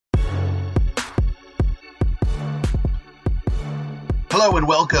Hello and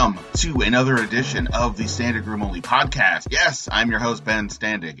welcome to another edition of the Standig Room Only podcast. Yes, I'm your host, Ben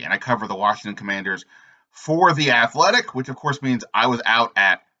Standig, and I cover the Washington Commanders for The Athletic, which of course means I was out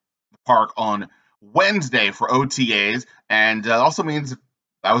at the park on Wednesday for OTAs, and also means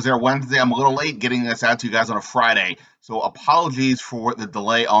I was there Wednesday. I'm a little late getting this out to you guys on a Friday, so apologies for the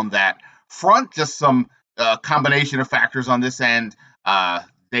delay on that front. Just some combination of factors on this end.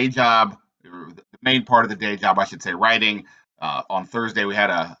 Day job, the main part of the day job, I should say, writing. On Thursday, we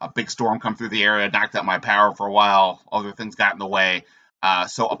had a big storm come through the area, knocked out my power for a while. Other things got in the way.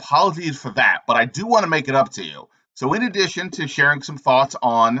 So apologies for that, but I do want to make it up to you. So in addition to sharing some thoughts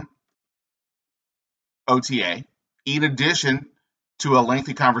on OTA, in addition to a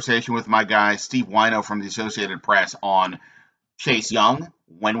lengthy conversation with my guy, Steve Wino from the Associated Press on Chase Young,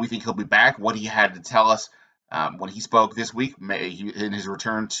 when we think he'll be back, what he had to tell us when he spoke this week in his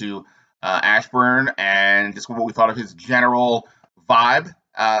return to Ashburn, and just what we thought of his general vibe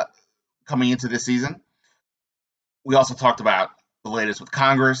coming into this season. We also talked about the latest with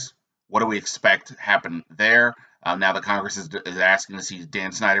Congress. What do we expect to happen there? Now that Congress is asking to see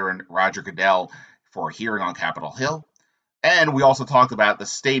Dan Snyder and Roger Goodell for a hearing on Capitol Hill. And we also talked about the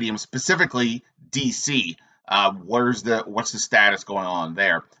stadium, specifically D.C. What's the status going on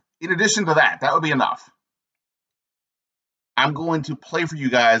there? In addition to that would be enough. I'm going to play for you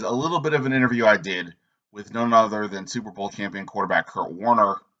guys a little bit of an interview I did with none other than Super Bowl champion quarterback Kurt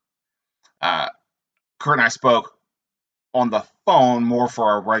Warner. Kurt and I spoke on the phone more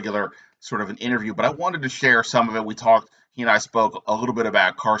for a regular sort of an interview, but I wanted to share some of it. He and I spoke a little bit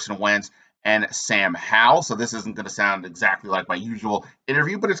about Carson Wentz and Sam Howell, so this isn't going to sound exactly like my usual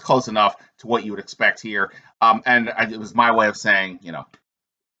interview, but it's close enough to what you would expect here. It was my way of saying,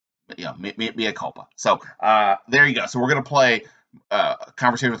 mea culpa. So there you go. So we're going to play a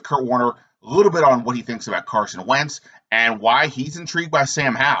conversation with Kurt Warner, a little bit on what he thinks about Carson Wentz and why he's intrigued by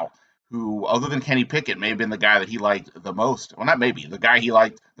Sam Howell, who, other than Kenny Pickett, may have been the guy that he liked the most. Well, not maybe, the guy he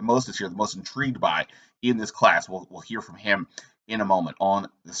liked the most this year, the most intrigued by in this class. We'll hear from him in a moment on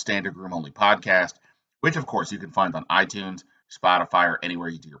the Standig Room Only podcast, which, of course, you can find on iTunes, Spotify, or anywhere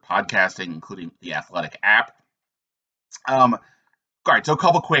you do your podcasting, including the Athletic app. All right, so a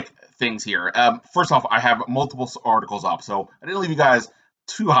couple quick things here. First off, I have multiple articles up, so I didn't leave you guys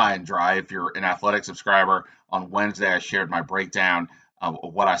too high and dry. If you're an Athletic subscriber, on Wednesday I shared my breakdown of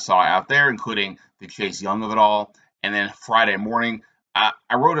what I saw out there, including the Chase Young of it all. And then Friday morning, I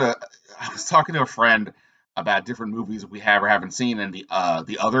was talking to a friend about different movies we have or haven't seen, and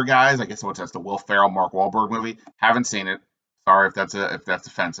the other guys, I guess that's the Will Ferrell, Mark Wahlberg movie. Haven't seen it. Sorry if that's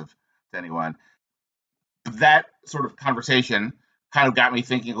offensive to anyone. But that sort of conversation kind of got me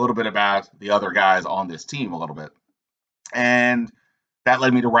thinking a little bit about the other guys on this team a little bit. And that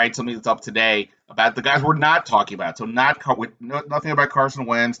led me to write something that's up today about the guys we're not talking about. So nothing about Carson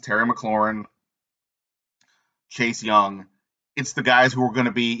Wentz, Terry McLaurin, Chase Young. It's the guys who are going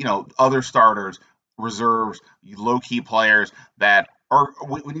to be, other starters, reserves, low-key players that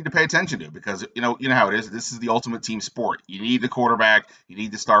we need to pay attention to because, you know how it is. This is the ultimate team sport. You need the quarterback, you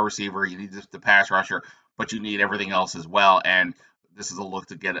need the star receiver, you need the pass rusher, but you need everything else as well. And this is a look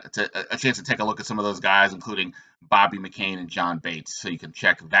to get a chance to take a look at some of those guys, including Bobby McCain and John Bates. So you can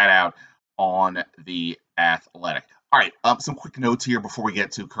check that out on the Athletic. All right, some quick notes here before we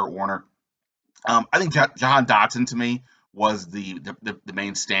get to Kurt Warner. I think Jahan Dotson, to me, was the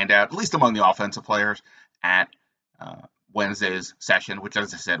main standout, at least among the offensive players at Wednesday's session, which,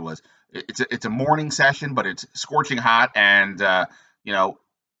 as I said, it's a morning session, but it's scorching hot, and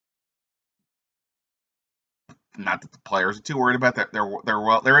not that the players are too worried about that.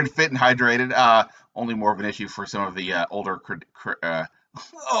 They're in fit and hydrated. Only more of an issue for some of the older out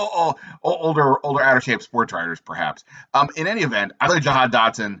of shape sports writers, perhaps. In any event, I thought Jahan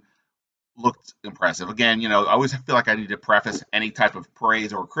Dotson looked impressive. Again, I always feel like I need to preface any type of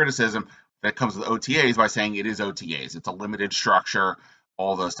praise or criticism that comes with OTAs by saying it is OTAs. It's a limited structure,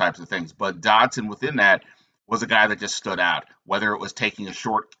 all those types of things. But Dotson within that was a guy that just stood out, whether it was taking a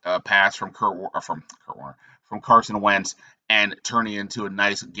short pass from Carson Wentz and turning into a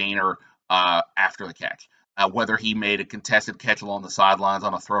nice gainer after the catch. Whether he made a contested catch along the sidelines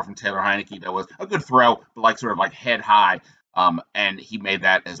on a throw from Taylor Heinicke that was a good throw, but sort of head high, and he made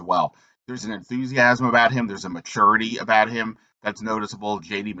that as well. There's an enthusiasm about him. There's a maturity about him that's noticeable.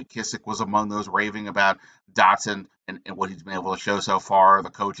 J.D. McKissick was among those raving about Dotson and what he's been able to show so far.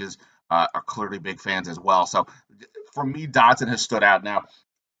 The coaches are clearly big fans as well. So for me, Dotson has stood out. Now,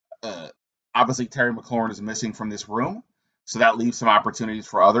 obviously, Terry McLaurin is missing from this room, so that leaves some opportunities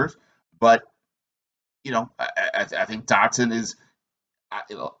for others. But, I think Dotson is,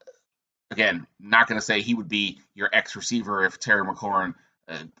 again, not going to say he would be your X receiver if Terry McLaurin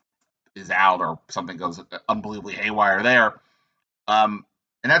is out or something goes unbelievably haywire there. And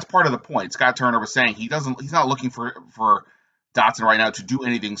that's part of the point. Scott Turner was saying he's not looking for Dotson right now to do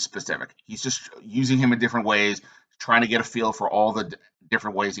anything specific. He's just using him in different ways, trying to get a feel for all the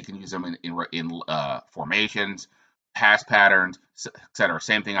different ways he can use him in formations, pass patterns, etc.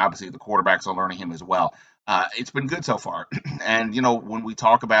 Same thing, obviously, the quarterbacks are learning him as well. It's been good so far. And, when we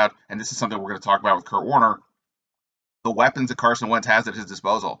talk about, and this is something we're going to talk about with Kurt Warner, the weapons that Carson Wentz has at his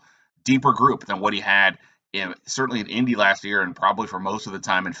disposal, deeper group than what he had certainly in Indy last year and probably for most of the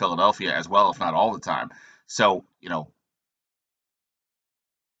time in Philadelphia as well, if not all the time. So,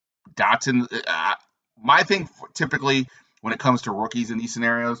 Dotson, my thing typically when it comes to rookies in these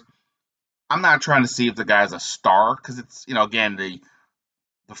scenarios, I'm not trying to see if the guy's a star because it's, again, the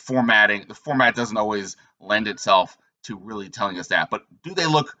format doesn't always lend itself to really telling us that. But do they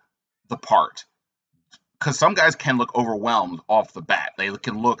look the part? Because some guys can look overwhelmed off the bat. They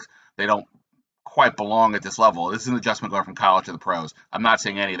don't quite belong at this level. This is an adjustment going from college to the pros. I'm not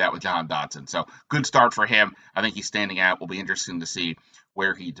saying any of that with Jahan Dotson. So good start for him. I think he's standing out. Will be interesting to see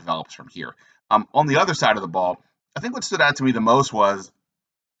where he develops from here. On the other side of the ball, I think what stood out to me the most was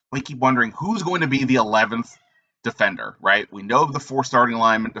we keep wondering who's going to be the 11th defender, right? We know the 4 starting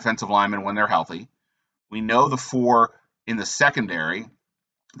defensive linemen when they're healthy. We know the 4 in the secondary,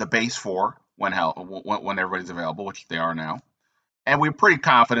 the base 4 when everybody's available, which they are now. And we're pretty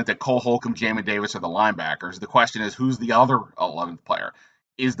confident that Cole Holcomb, Jamin Davis are the linebackers. The question is, who's the other 11th player?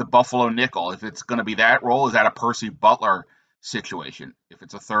 Is the Buffalo nickel? If it's going to be that role, is that a Percy Butler situation? If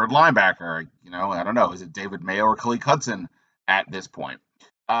it's a third linebacker, I don't know. Is it David Mayo or Khaleke Hudson at this point?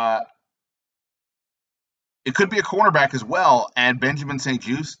 It could be a cornerback as well. And Benjamin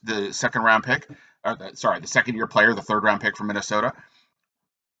St-Juste, the second-round pick, the second-year player, the third-round pick from Minnesota,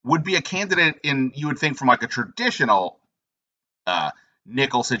 would be a candidate you would think, from like a traditional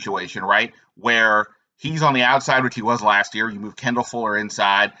nickel situation, right? Where he's on the outside, which he was last year. You move Kendall Fuller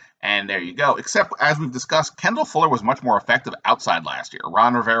inside, and there you go. Except, as we've discussed, Kendall Fuller was much more effective outside last year.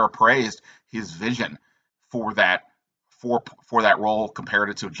 Ron Rivera praised his vision for that role compared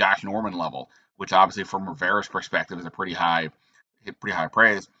it to Josh Norman level, which obviously from Rivera's perspective is a pretty high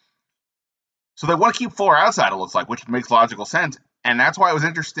praise. So they want to keep Fuller outside, it looks like, which makes logical sense. And that's why it was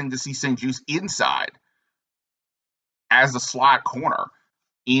interesting to see St-Juste inside as the slot corner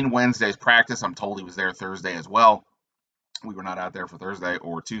in Wednesday's practice. I'm told he was there Thursday as well. We were not out there for Thursday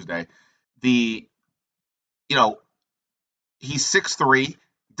or Tuesday. He's 6'3".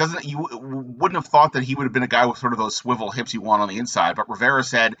 You wouldn't have thought that he would have been a guy with sort of those swivel hips you want on the inside. But Rivera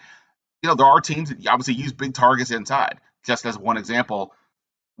said, there are teams that obviously use big targets inside. Just as one example,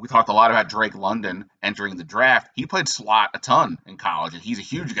 we talked a lot about Drake London entering the draft. He played slot a ton in college, and he's a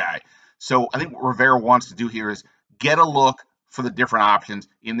huge guy. So I think what Rivera wants to do here is get a look for the different options.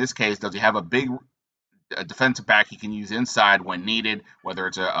 In this case, does he have a big defensive back he can use inside when needed, whether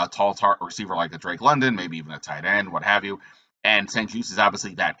it's a tall receiver like a Drake London, maybe even a tight end, what have you. And St-Juste is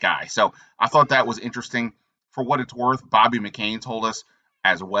obviously that guy. So I thought that was interesting. For what it's worth, Bobby McCain told us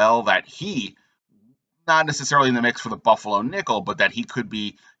as well that he, not necessarily in the mix for the Buffalo nickel, but that he could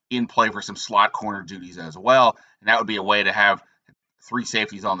be in play for some slot corner duties as well. And that would be a way to have 3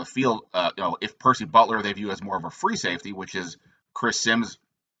 safeties on the field. If Percy Butler they view as more of a free safety, which is Chris Sims,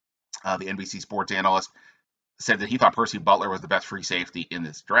 the NBC sports analyst, said that he thought Percy Butler was the best free safety in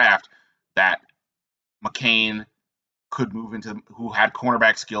this draft, that McCain could move into, who had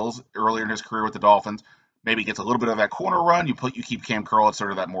cornerback skills earlier in his career with the Dolphins, maybe gets a little bit of that corner run. You keep Cam Curl at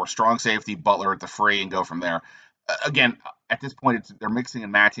sort of that more strong safety, Butler at the free, and go from there. Again, at this point, they're mixing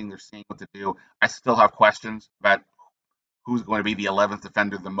and matching. They're seeing what to do. I still have questions about who's going to be the 11th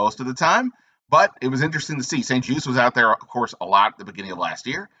defender the most of the time, but it was interesting to see. St-Juste was out there, of course, a lot at the beginning of last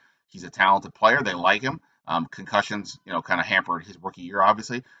year. He's a talented player. They like him. Concussions, kind of hampered his rookie year,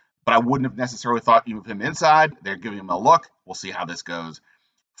 obviously. But I wouldn't have necessarily thought you move him inside. They're giving him a look. We'll see how this goes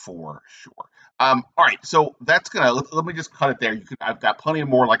for sure. All right, so that's let me just cut it there. I've got plenty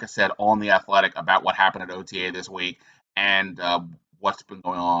more, like I said, on The Athletic about what happened at OTA this week and what's been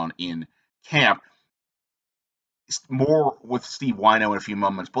going on in camp. More with Steve Wino in a few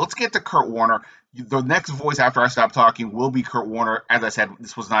moments, but let's get to Kurt Warner. The next voice after I stop talking will be Kurt Warner. As I said,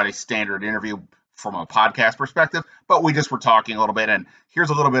 this was not a standard interview from a podcast perspective, but we just were talking a little bit, and here's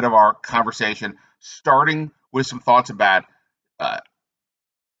a little bit of our conversation, starting with some thoughts about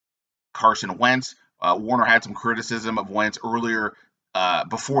Carson Wentz. Warner had some criticism of Wentz earlier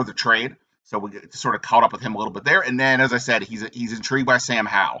before the trade, so we sort of caught up with him a little bit there. And then, as I said, he's intrigued by Sam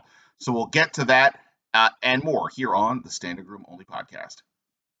Howell. So we'll get to that and more here on the Standing Room Only podcast.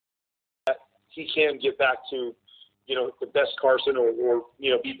 he can get back to, the best Carson or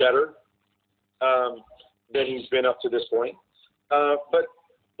be better than he's been up to this point. But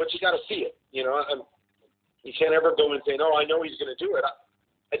you got to see it. You can't ever go and say, no, I know he's going to do it.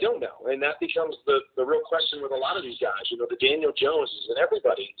 I don't know. And that becomes the real question with a lot of these guys. The Daniel Joneses and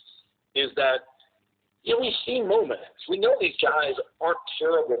everybody is that, we've seen moments. We know these guys aren't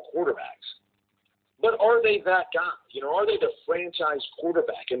terrible quarterbacks. But are they that guy? Are they the franchise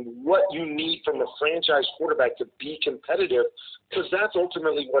quarterback? And what you need from a franchise quarterback to be competitive, because that's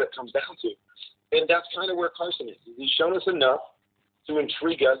ultimately what it comes down to. And that's kind of where Carson is. He's shown us enough to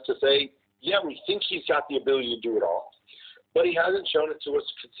intrigue us to say, yeah, we think he's got the ability to do it all. But he hasn't shown it to us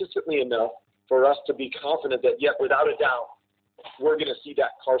consistently enough for us to be confident that, yeah, without a doubt, we're going to see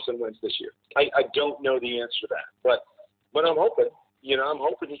that Carson Wentz this year. I don't know the answer to that. But I'm hoping. I'm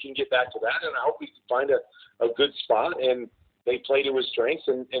hoping he can get back to that, and I hope we can find a good spot and they play to his strengths,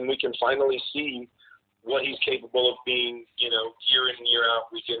 and we can finally see what he's capable of being, year in and year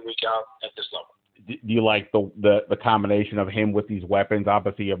out, week in, week out at this level. Do you like the combination of him with these weapons?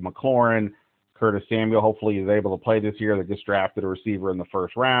 Obviously, you have McLaurin, Curtis Samuel. Hopefully, he's able to play this year. They just drafted a receiver in the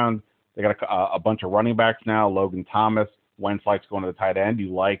first round. They got a bunch of running backs now. Logan Thomas. Wentz likes going to the tight end. Do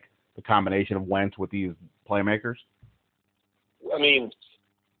you like the combination of Wentz with these playmakers? I mean,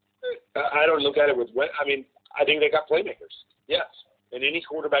 I don't look at it with Wentz. I mean, I think they got playmakers. Yes, and any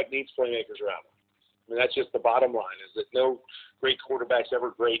quarterback needs playmakers around him. I mean, that's just the bottom line. Is that no great quarterback's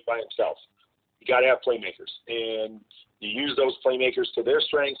ever great by himself. You got to have playmakers, and you use those playmakers to their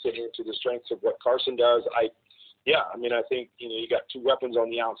strengths and to the strengths of what Carson does. I think you got two weapons on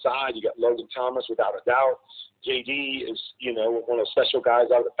the outside. You got Logan Thomas, without a doubt. JD is one of those special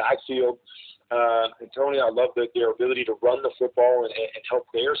guys out of the backfield. Antonio, I love their ability to run the football and help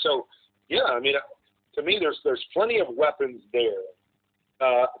there. So yeah, I mean, to me, there's plenty of weapons there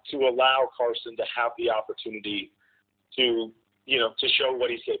to allow Carson to have the opportunity to show what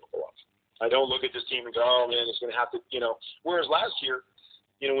he's capable of. I don't look at this team and go, oh, man, it's going to have to, Whereas last year,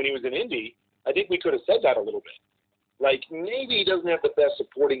 when he was in Indy, I think we could have said that a little bit. Like, maybe he doesn't have the best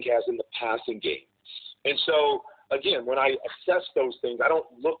supporting cast in the passing game. And so, again, when I assess those things, I don't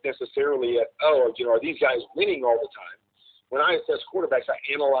look necessarily at, are these guys winning all the time? When I assess quarterbacks, I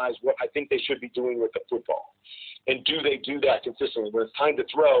analyze what I think they should be doing with the football. And do they do that consistently? When it's time to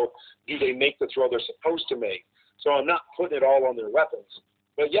throw, do they make the throw they're supposed to make? So I'm not putting it all on their weapons.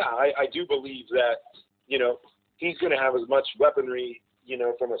 But, yeah, I do believe that, he's going to have as much weaponry,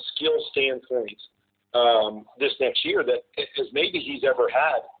 from a skill standpoint this next year that as maybe he's ever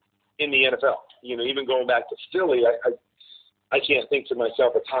had in the NFL. Even going back to Philly, I can't think to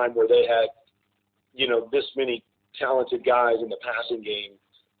myself a time where they had, this many talented guys in the passing game.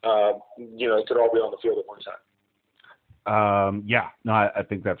 It could all be on the field at one time. I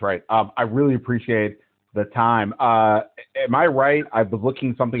think that's right. I really appreciate the time. Am I right? I was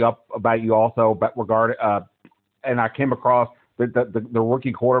looking something up about you also, but and I came across the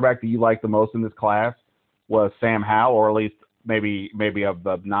rookie quarterback that you like the most in this class was Sam Howell, or at least maybe of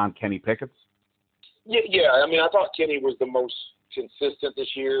the non-Kenny Pickett's. Yeah. I mean, I thought Kenny was the most consistent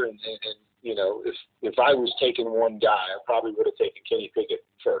this year, and if I was taking one guy, I probably would have taken Kenny Pickett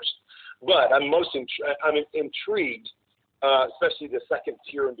first. But I'm intrigued, especially the second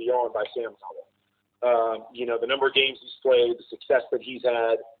tier and beyond, by Sam Howell. The number of games he's played, the success that he's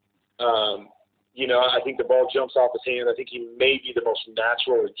had. I think the ball jumps off his hand. I think he may be the most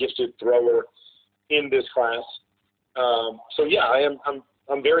natural or gifted thrower in this class.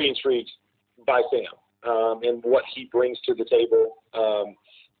 I'm very intrigued by Sam and what he brings to the table.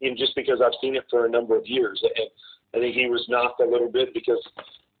 And just because I've seen it for a number of years, and I think he was knocked a little bit because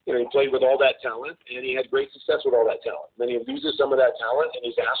he played with all that talent and he had great success with all that talent. Then he loses some of that talent and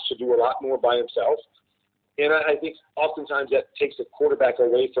he's asked to do a lot more by himself. And I think oftentimes that takes a quarterback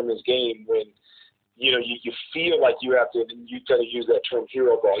away from his game when you feel like you have to, and you've got to use that term,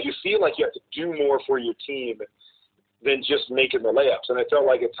 hero ball. You feel like you have to do more for your team than just making the layups. And I felt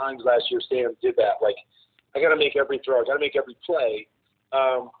like at times last year Sam did that. Like, I got to make every throw. I got to make every play.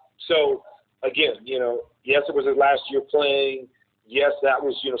 So, again, yes, it was his last year playing. Yes, that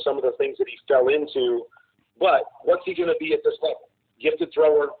was, some of the things that he fell into. But what's he going to be at this level? Gifted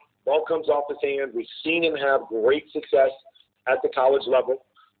thrower, ball comes off his hand. We've seen him have great success at the college level.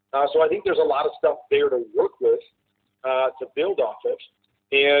 So I think there's a lot of stuff there to work with, to build off of.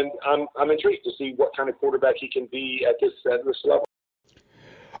 And I'm intrigued to see what kind of quarterback he can be at this level.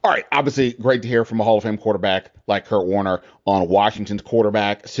 All right, obviously great to hear from a Hall of Fame quarterback like Kurt Warner on Washington's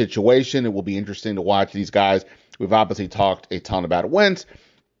quarterback situation. It will be interesting to watch these guys. We've obviously talked a ton about Wentz.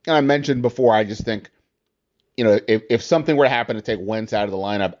 And I mentioned before, I just think if something were to happen to take Wentz out of the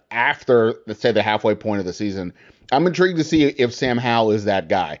lineup after, let's say, the halfway point of the season, I'm intrigued to see if Sam Howell is that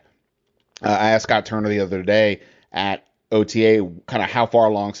guy. I asked Scott Turner the other day at OTA kind of how far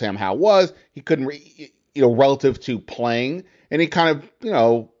along Sam Howell was. He couldn't, relative to playing, and he kind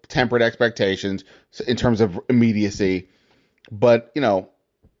of, tempered expectations in terms of immediacy. But,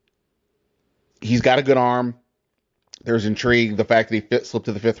 he's got a good arm. There's intrigue. The fact that he slipped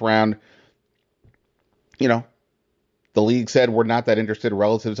to the 5th round, the league said we're not that interested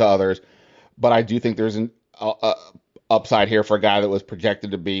relative to others. But I do think there's an upside here for a guy that was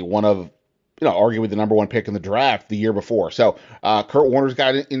projected to be one of, arguably the number 1 pick in the draft the year before. So Kurt Warner's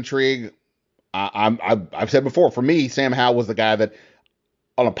got intrigue. I've said before, for me, Sam Howell was the guy that,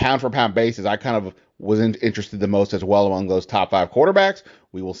 on a pound-for-pound basis, I kind of was interested the most as well among those top 5 quarterbacks.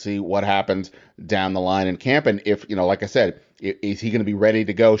 We will see what happens down the line in camp. And if, like I said, is he going to be ready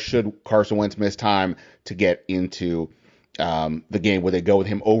to go should Carson Wentz miss time to get into the game? Would they go with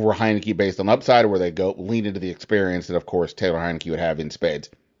him over Heineke based on upside, or where they go lean into the experience that, of course, Taylor Heineke would have in spades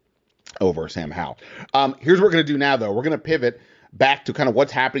over Sam Howell? Here's what we're going to do now, though. We're going to pivot back to kind of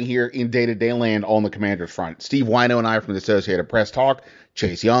what's happening here in day-to-day land on the Commanders front. Steve Wino and I from the Associated Press talk,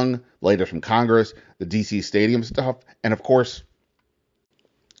 Chase Young, later from Congress, the DC Stadium stuff, and of course,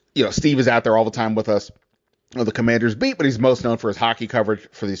 Steve is out there all the time with us on the Commanders beat, but he's most known for his hockey coverage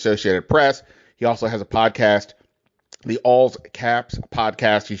for the Associated Press. He also has a podcast, the All's Caps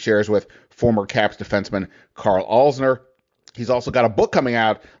podcast, he shares with former Caps defenseman Carl Alsner. He's also got a book coming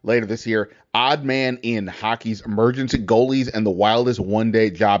out later this year, Odd Man In, Hockey's Emergency Goalies and the Wildest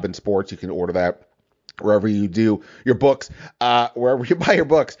One-Day Job in Sports. You can order that wherever you do your books, wherever you buy your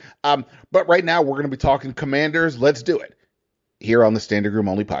books. But right now, we're going to be talking Commanders. Let's do it here on the Standing Room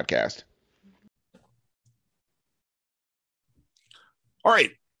Only podcast. All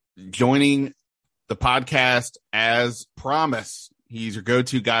right. Joining the podcast as promised, he's your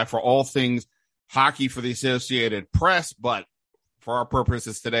go-to guy for all things hockey for the Associated Press, but for our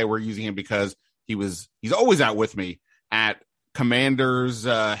purposes today, we're using him because he's always out with me at Commanders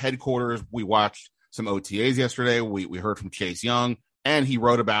headquarters. We watched some OTAs yesterday. We heard from Chase Young, and he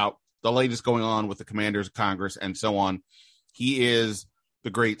wrote about the latest going on with the Commanders, Congress, and so on. He is the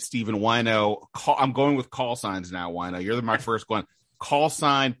great Stephen Wino. I'm going with call signs now, Wino. You're my first one. Call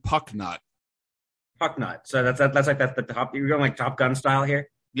sign Pucknut. Pucknut. So that's like the top. You're going like Top Gun style here.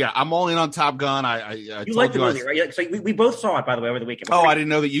 Yeah, I'm all in on Top Gun. You like the movie, right? So we both saw it, by the way, over the weekend. I didn't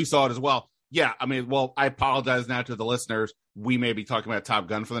know that you saw it as well. Yeah, I apologize now to the listeners. We may be talking about Top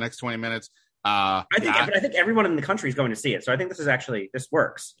Gun for the next 20 minutes. I think everyone in the country is going to see it. So I think this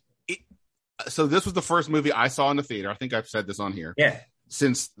works. So this was the first movie I saw in the theater. I think I've said this on here. Yeah.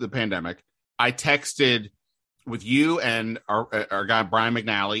 Since the pandemic, I texted with you and our guy Brian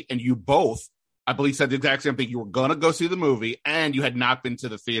McNally, and you both, I believe, said the exact same thing. You were going to go see the movie, and you had not been to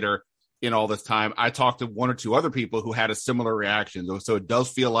the theater in all this time. I talked to one or two other people who had a similar reaction. So it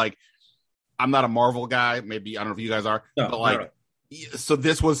does feel like I'm not a Marvel guy. Maybe, I don't know if you guys are. No, but like, so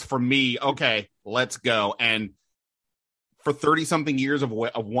this was for me, okay, let's go. And for 30-something years of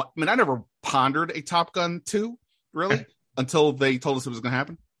what, I never pondered a Top Gun 2, really, until they told us it was going to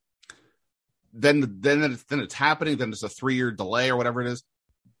happen. Then it's happening. Then it's a 3-year delay or whatever it is.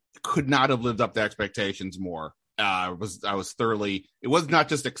 Could not have lived up to expectations more. I was thoroughly. It was not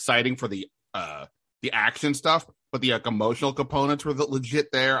just exciting for the action stuff, but the emotional components were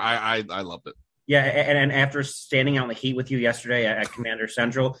legit there. I loved it. Yeah, and after standing out in the heat with you yesterday at Commander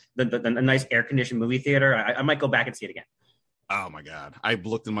Central, the nice air conditioned movie theater, I might go back and see it again. Oh my God! I'm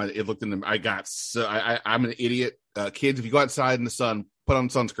an idiot. Kids, if you go outside in the sun, put on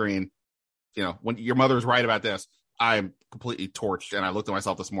sunscreen. When your mother is right about this, I'm completely torched, and I looked at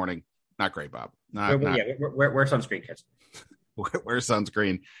myself this morning. Not great, Bob. Wear sunscreen, kids. Wear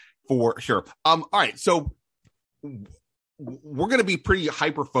sunscreen for sure. All right, so we're going to be pretty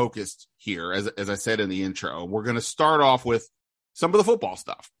hyper focused here, as I said in the intro. We're going to start off with some of the football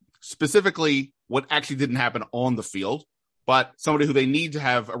stuff, specifically what actually didn't happen on the field, but somebody who they need to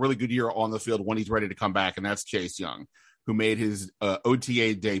have a really good year on the field when he's ready to come back, and that's Chase Young, who made his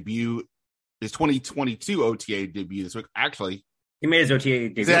OTA debut. His 2022 OTA debut this week. Actually, he made his OTA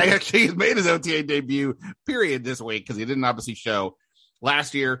debut. Actually, he made his OTA debut, period, this week, because he didn't obviously show.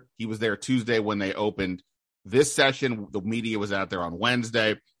 Last year, he was there Tuesday when they opened. This session, the media was out there on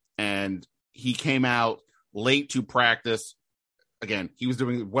Wednesday, and he came out late to practice. Again, he was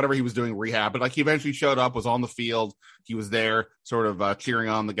doing whatever he was doing, rehab, but he eventually showed up, was on the field. He was there sort of cheering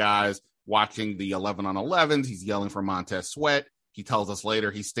on the guys, watching the 11-on-11s. He's yelling for Montez Sweat. He tells us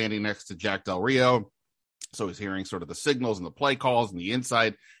later he's standing next to Jack Del Rio. So he's hearing sort of the signals and the play calls and the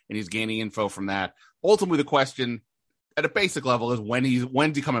insight, and he's gaining info from that. ultimately the question at a basic level is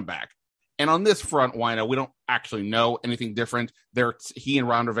when's he coming back? And on this front, Wino, we don't actually know anything different. He and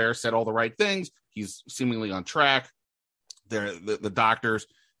Ron Rivera said all the right things. He's seemingly on track. The doctors,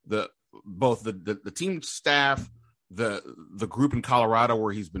 both the team staff, the group in Colorado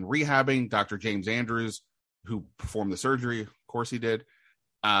where he's been rehabbing, Dr. James Andrews, who performed the surgery, of course he did,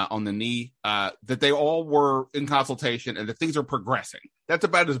 on the knee, that they all were in consultation and that things are progressing. That's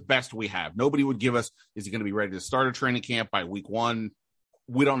about as best we have. Nobody would give us, is he going to be ready to start a training camp by week 1?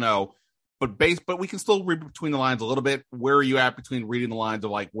 We don't know. But we can still read between the lines a little bit. Where are you at between reading the lines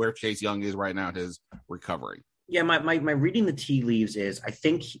of like where Chase Young is right now in his recovery? Yeah, my reading the tea leaves is I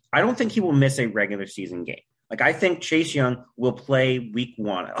don't think he will miss a regular season game. Like I think Chase Young will play week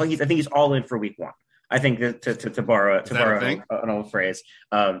 1. I think he's all in for week 1. I think that to borrow an old phrase.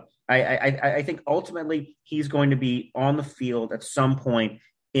 I think ultimately he's going to be on the field at some point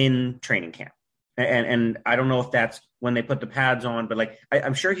in training camp. And I don't know if that's when they put the pads on, but like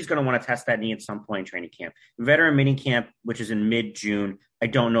I'm sure he's going to want to test that knee at some point in training camp. Veteran mini camp, which is in mid-June, I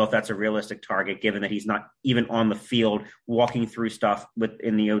don't know if that's a realistic target, given that he's not even on the field walking through stuff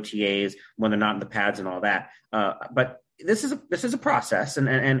within the OTAs when they're not in the pads and all that. But this is a process,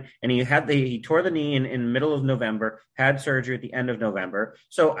 and he tore the knee in the middle of November, had surgery at the end of November.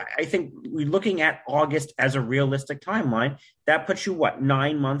 So I think we're looking at August as a realistic timeline. That puts you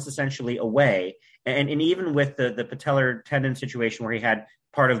 9 months essentially away, and even with the patellar tendon situation where he had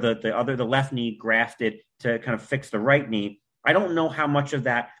part of the left knee grafted to kind of fix the right knee, I don't know how much of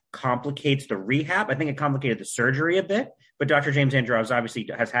that complicates the rehab. I think it complicated the surgery a bit, but Dr. James Andrews obviously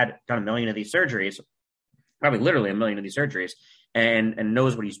has done a million of these surgeries. Probably literally a million of these surgeries and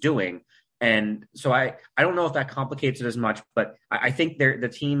knows what he's doing. And so I don't know if that complicates it as much, but I think the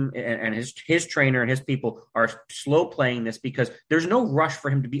team and his trainer and his people are slow playing this because there's no rush for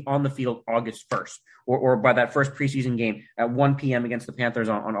him to be on the field August 1st or by that first preseason game at 1 p.m. against the Panthers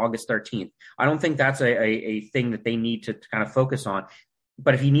on August 13th. I don't think that's a thing that they need to kind of focus on.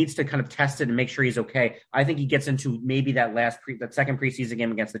 But if he needs to kind of test it and make sure he's okay, I think he gets into maybe that second preseason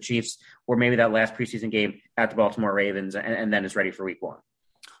game against the Chiefs, or maybe that last preseason game at the Baltimore Ravens, and then is ready for week 1.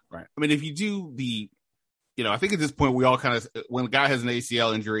 Right. I mean, if you do I think at this point we all kind of, when a guy has an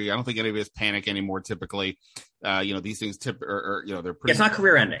ACL injury, I don't think any of us panic anymore. Typically, these things they're pretty. It's not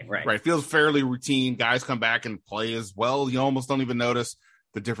career ending, right? Right. It feels fairly routine. Guys come back and play as well. You almost don't even notice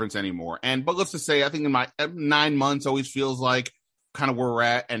the difference anymore. But let's just say, I think in my 9 months always feels like kind of where we're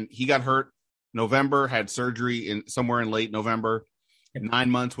at. And he got hurt November, had surgery somewhere in late November. 9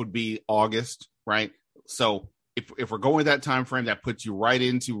 months would be August, right? So if we're going with that time frame, that puts you right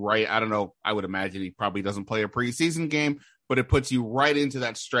into I don't know, I would imagine he probably doesn't play a preseason game, but it puts you right into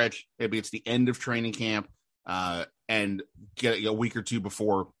that stretch. Maybe it's the end of training camp and get a week or two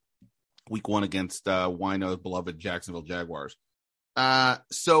before week 1 against Wino's beloved Jacksonville Jaguars.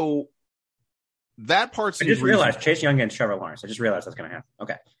 So that part's. I just realized Chase Young against Trevor Lawrence. I just realized that's going to happen.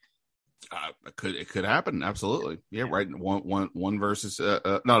 Okay. It could happen. Absolutely. Yeah. Right. One versus,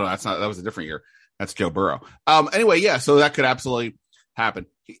 no, that's not, that was a different year. That's Joe Burrow. Anyway. Yeah. So that could absolutely happen.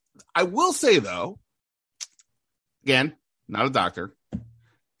 I will say though, again, not a doctor,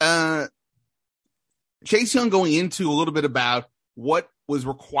 Chase Young going into a little bit about what was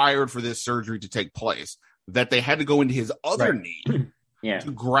required for this surgery to take place, that they had to go into his other knee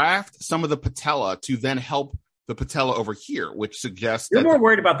to graft some of the patella to then help the patella over here, which suggests you're more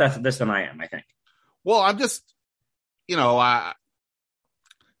worried about this than I am, I think. Well, I'm just, in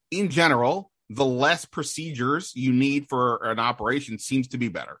general, the less procedures you need for an operation seems to be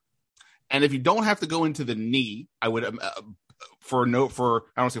better. And if you don't have to go into the knee, I would, I don't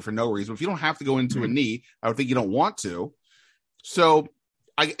say for no reason, but if you don't have to go into a knee, I would think you don't want to. So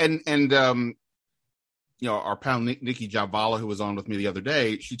our pal Nikki Javala, who was on with me the other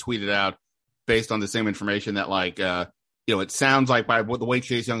day, she tweeted out based on the same information that it sounds like by the way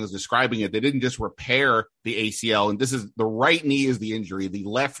Chase Young is describing it, they didn't just repair the ACL. And this is the right knee is the injury. The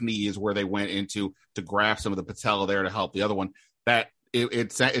left knee is where they went into to graft some of the patella there to help the other one. That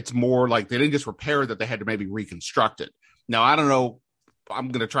it's more like they didn't just repair it, that they had to maybe reconstruct it. Now, I don't know. I'm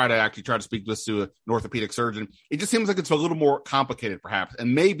going to try to speak this to an orthopedic surgeon. It just seems like it's a little more complicated, perhaps.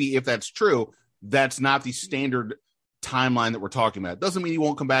 And maybe if that's true, that's not the standard timeline that we're talking about. It doesn't mean he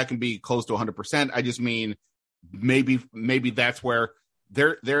won't come back and be close to 100%. I just mean maybe that's where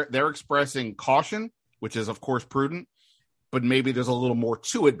they're expressing caution, which is of course prudent, but maybe there's a little more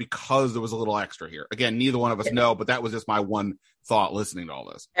to it because there was a little extra here. Again, neither one of us know, but that was just my one thought listening to all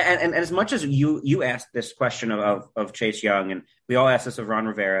this. And as much as you asked this question of Chase Young, and we all asked this of Ron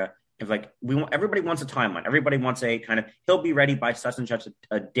Rivera, everybody wants a timeline. Everybody wants a kind of, he'll be ready by such and such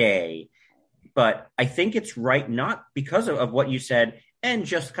a day. But I think it's right, not because of what you said and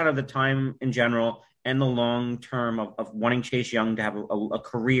just kind of the time in general and the long term of wanting Chase Young to have a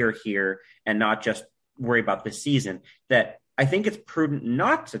career here and not just worry about this season, that I think it's prudent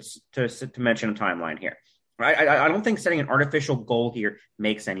not to mention a timeline here. I don't think setting an artificial goal here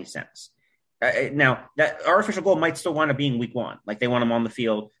makes any sense. Now, that artificial goal might still wind up being week 1. Like they want him on the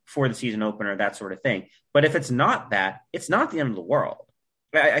field for the season opener, that sort of thing. But if it's not that, it's not the end of the world.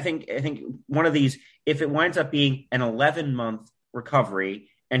 I think one of these, if it winds up being an 11-month recovery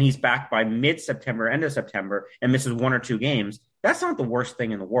and he's back by mid-September, end of September, and misses 1 or 2 games, that's not the worst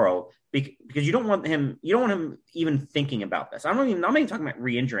thing in the world because you don't want him even thinking about this. I'm not even talking about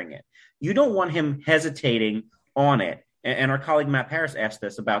re-injuring it. You don't want him hesitating on it. And our colleague Matt Paris asked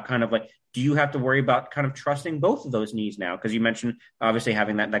this about kind of like, do you have to worry about kind of trusting both of those knees now? Because you mentioned obviously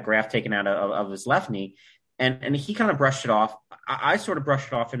having that graft taken out of his left knee. And he kind of brushed it off. I sort of brushed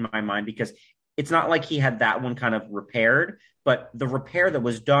it off in my mind because it's not like he had that one kind of repaired, but the repair that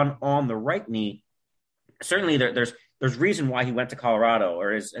was done on the right knee, certainly there's reason why he went to Colorado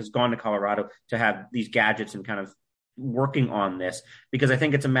or has gone to Colorado to have these gadgets and kind of working on this, because I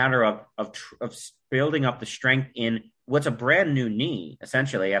think it's a matter of building up the strength in what's a brand new knee,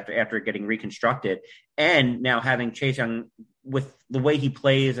 essentially, after getting reconstructed. And now having Chase Young with the way he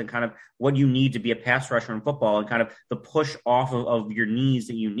plays and kind of what you need to be a pass rusher in football and kind of the push off of your knees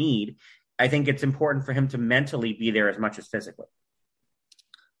that you need, I think it's important for him to mentally be there as much as physically.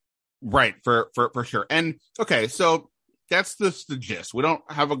 Right, for sure. And okay, so that's the gist. We don't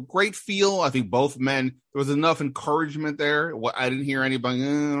have a great feel. I think both men, there was enough encouragement there. I didn't hear anybody, I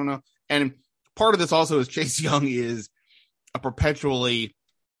don't know. And part of this also is Chase Young is a perpetually,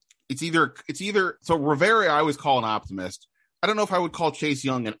 it's either, so Rivera, I always call an optimist. I don't know if I would call Chase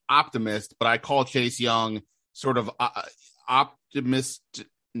Young an optimist, but I call Chase Young sort of optimist,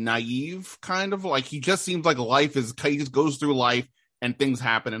 naive, kind of like he just seems like he just goes through life and things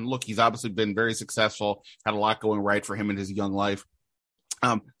happen. And look, he's obviously been very successful, had a lot going right for him in his young life.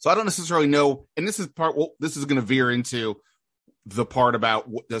 So I don't necessarily know. And this is this is going to veer into the part about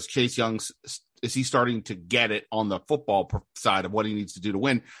does Chase Young, is he starting to get it on the football side of what he needs to do to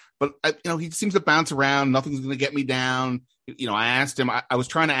win? But he seems to bounce around. Nothing's going to get me down. I asked him, I was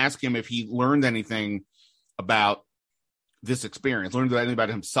trying to ask him if he learned anything about this experience, learned anything about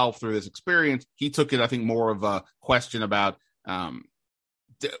himself through this experience. He took it, I think, more of a question about,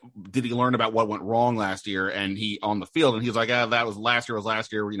 did he learn about what went wrong last year and he on the field? And he was like, that was last year,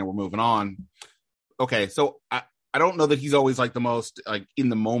 we're moving on. Okay. So I don't know that he's always like the most like in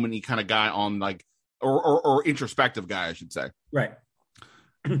the moment kind of guy on like, or introspective guy, I should say. Right.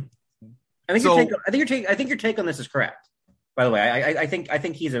 I think your take on this is correct. By the way, I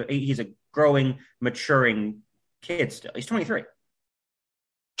think he's a growing, maturing kid still. He's 23.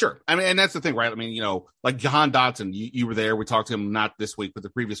 Sure. I mean, and that's the thing, right? I mean, like Jahan Dotson, you were there. We talked to him not this week, but the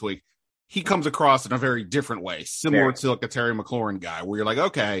previous week. He comes across in a very different way, similar to like a Terry McLaurin guy, where you're like,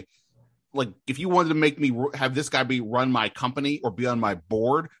 okay, like if you wanted to make me have this guy run my company or be on my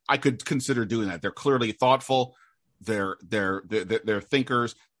board, I could consider doing that. They're clearly thoughtful. They're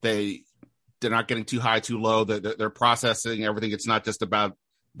thinkers. They're not getting too high, too low. They're processing everything. It's not just about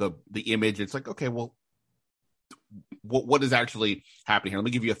the image. It's like, okay, well, what is actually happening here? Let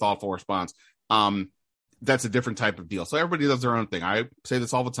me give you a thoughtful response. That's a different type of deal. So everybody does their own thing. I say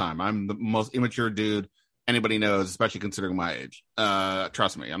this all the time. I'm the most immature dude anybody knows, especially considering my age.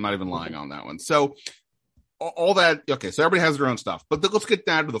 Trust me, I'm not even lying on that one. So all that, okay, so everybody has their own stuff. But let's get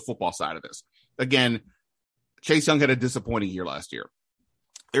down to the football side of this. Again, Chase Young had a disappointing year last year.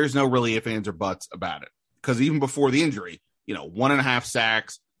 There's no really ifs, ands, or buts about it. Because even before the injury, 1.5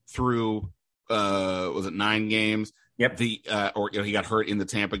 sacks through, was it 9 games? Yep. He got hurt in the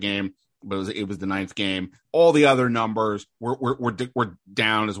Tampa game, but it was the 9th game. All the other numbers were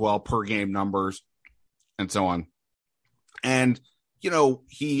down as well, per game numbers, and so on. And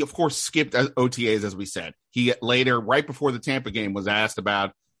he of course skipped OTAs, as we said. He later, right before the Tampa game, was asked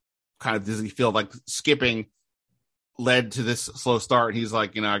about kind of does he feel like skipping led to this slow start. He's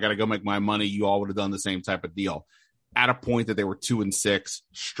like, I got to go make my money. You all would have done the same type of deal. At a point that they were 2-6,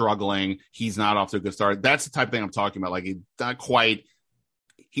 struggling, he's not off to a good start. That's the type of thing I'm talking about. Like, he's not quite.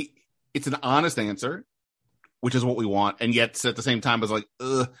 It's an honest answer, which is what we want, and yet at the same time, it's like,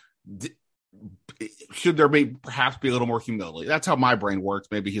 should there perhaps be a little more humility? That's how my brain works.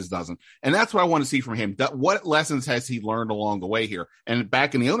 Maybe his doesn't, and that's what I want to see from him. What lessons has he learned along the way here? And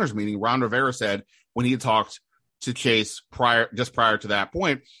back in the owners' meeting, Ron Rivera said when he had talked to Chase prior to that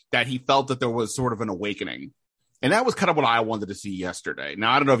point that he felt that there was sort of an awakening. And that was kind of what I wanted to see yesterday.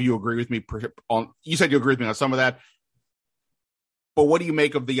 Now, I don't know if you agree with me. You said you agree with me on some of that. But what do you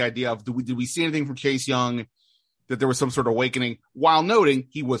make of the idea of did we see anything from Chase Young that there was some sort of awakening, while noting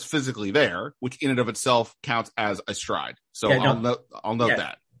he was physically there, which in and of itself counts as a stride. So I'll note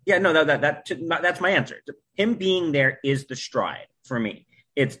that. Yeah, no, that's my answer. Him being there is the stride for me.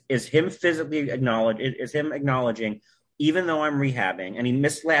 Is him physically acknowledging, even though I'm rehabbing, and he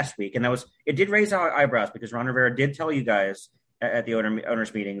missed last week, and it did raise our eyebrows because Ron Rivera did tell you guys at the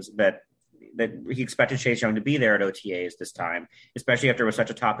owners meetings that he expected Chase Young to be there at OTAs this time, especially after it was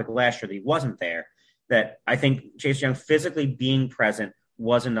such a topic last year that he wasn't there. That I think Chase Young physically being present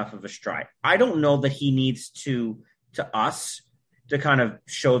was enough of a stride. I don't know that he needs to us to kind of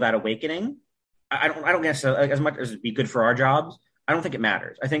show that awakening. I don't guess as much as it'd be good for our jobs. I don't think it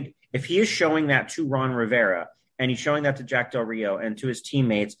matters. I think if he is showing that to Ron Rivera and he's showing that to Jack Del Rio and to his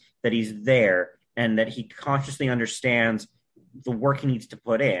teammates that he's there and that he consciously understands the work he needs to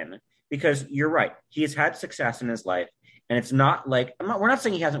put in, because you're right, he has had success in his life. And it's not like we're not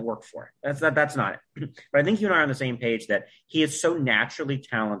saying he hasn't worked for it. That's not it. But I think you and I are on the same page that he is so naturally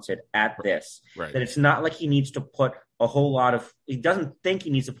talented at this that it's not like he needs to put he doesn't think he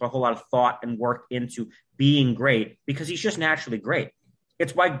needs to put a whole lot of thought and work into being great because he's just naturally great.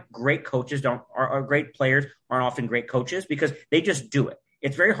 It's why great coaches are great players aren't often great coaches because they just do it.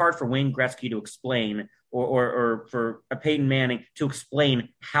 It's very hard for Wayne Gretzky to explain or for a Peyton Manning to explain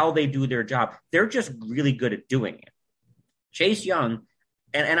how they do their job. They're just really good at doing it. Chase Young,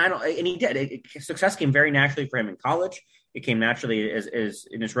 and he did. Success came very naturally for him in college. It came naturally as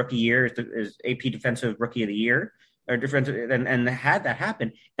in his rookie year, as AP Defensive Rookie of the Year, and had that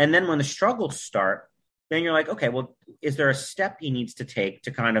happen. And then when the struggles start, then you're like, okay, well, is there a step he needs to take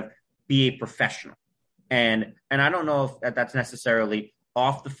to kind of be a professional? And I don't know if that's necessarily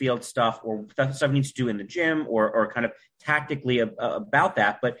off the field stuff or stuff he needs to do in the gym or kind of tactically about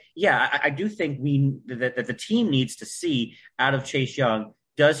that. But yeah, I do think that the team needs to see out of Chase Young,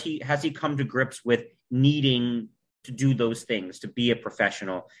 has he come to grips with needing to do those things to be a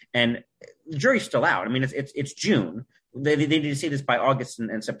professional? And the jury's still out. I mean, it's June. They need to see this by August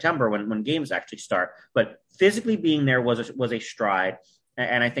and September when games actually start. But physically being there was a stride.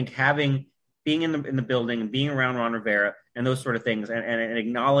 And I think being in the building and being around Ron Rivera and those sort of things and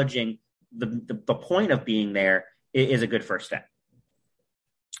acknowledging the point of being there is a good first step.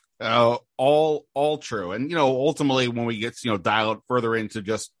 All true. And, ultimately when we get, dial it further into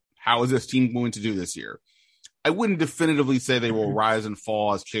just how is this team going to do this year, I wouldn't definitively say they will rise and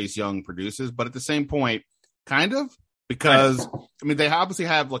fall as Chase Young produces, but at the same point, kind of, because, I mean, they obviously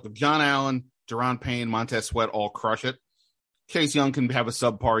have like John Allen, Deron Payne, Montez Sweat all crush it. Chase Young can have a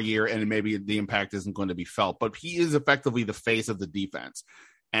subpar year and maybe the impact isn't going to be felt, but he is effectively the face of the defense.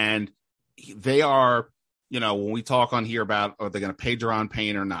 And they are, when we talk on here about are they going to pay Deron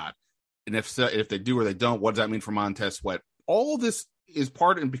Payne or not, and if they do or they don't, what does that mean for Montez Sweat? All of this is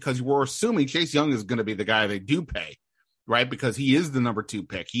part and because we're assuming Chase Young is going to be the guy they do pay, right? Because he is the number 2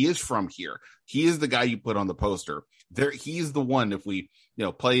 pick. He is from here. He is the guy you put on the poster. He's the one. If we,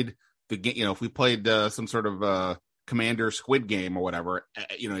 played the game, if we played some sort of Commander Squid Game or whatever,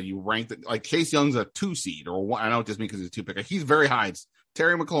 you rank like Chase Young's a 2 seed or 1. I don't just mean because he's a 2 pick. He's very high. It's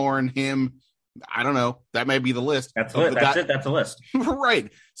Terry McLaurin, him. I don't know. That may be the list. That's it. That's a list.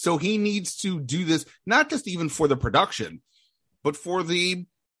 Right. So he needs to do this, not just even for the production, but for the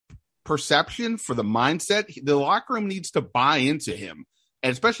perception, for the mindset. The locker room needs to buy into him.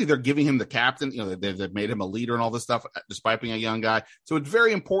 And especially they're giving him the captain, they've made him a leader and all this stuff, despite being a young guy. So it's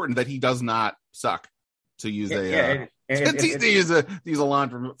very important that he does not suck. To use a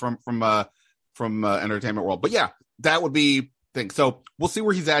line from Entertainment World, but yeah, that would be thing. So we'll see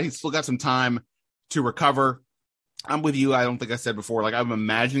where he's at. He's still got some time to recover. I'm with you. I don't think I said before. Like I'm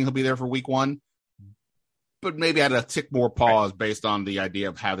imagining he'll be there for week 1, but maybe I had a tick more pause based on the idea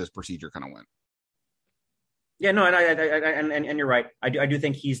of how this procedure kind of went. Yeah, no, and you're right. I do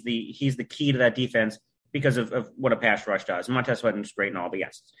think he's the key to that defense. Because of what a pass rush does. Montez Sweat is great and all, but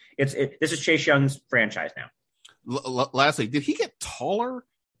yes, this is Chase Young's franchise now. Lastly, did he get taller?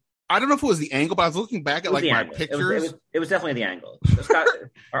 I don't know if it was the angle, but I was looking back at my pictures. It was definitely the angle. Scott,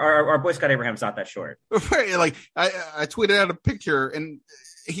 our boy Scott Abraham's not that short. Right, like I tweeted out a picture, and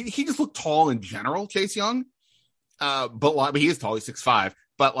he just looked tall in general, Chase Young. But he is tall. He's 6'5".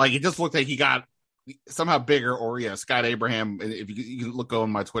 But like it just looked like he got somehow bigger, or Scott Abraham. If you can look on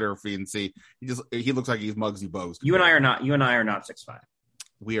my Twitter feed and see, he looks like he's Muggsy Bogues. You and I are not 6'5".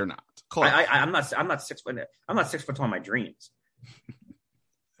 We are not. I'm not 6 foot. I'm not 6 foot tall in my dreams.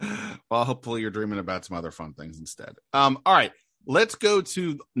 Well, hopefully you're dreaming about some other fun things instead. All right, let's go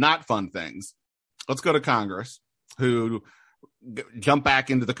to not fun things. Let's go to Congress, who jump back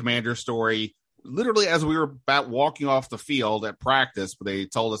into the Commander story. literally as we were about walking off the field at practice, they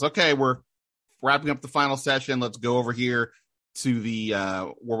told us, okay, we're wrapping up the final session. Let's go over here to the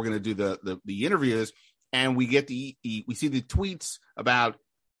where we're going to do the interviews. And we see the tweets about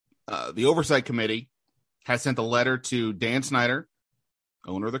the Oversight Committee has sent a letter to Dan Snyder,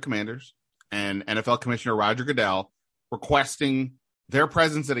 owner of the Commanders, and NFL Commissioner Roger Goodell, requesting their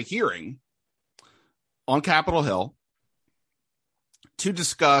presence at a hearing on Capitol Hill to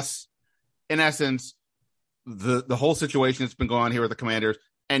discuss, in essence, the whole situation that's been going on here with the Commanders,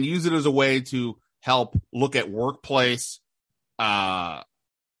 and use it as a way to help look at workplace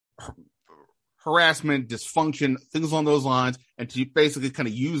harassment, dysfunction, things along those lines, and to basically kind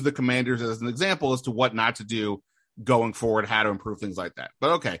of use the Commanders as an example as to what not to do going forward, how to improve things like that.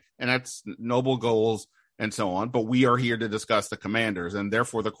 But okay, and that's noble goals and so on. But we are here to discuss the Commanders, and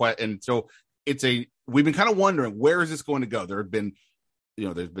therefore we've been kind of wondering, where is this going to go? There's been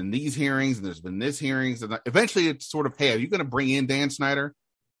these hearings and there's been this hearings, and eventually it's sort of, hey, are you going to bring in Dan Snyder?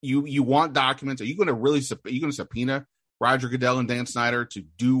 You want documents? Are you going to subpoena Roger Goodell and Dan Snyder to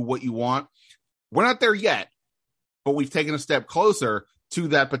do what you want? We're not there yet, but we've taken a step closer to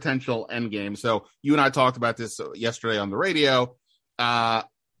that potential end game. So you and I talked about this yesterday on the radio, and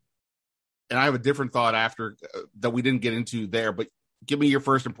I have a different thought after that we didn't get into there. But give me your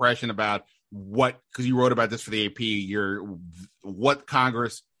first impression about because you wrote about this for the AP, what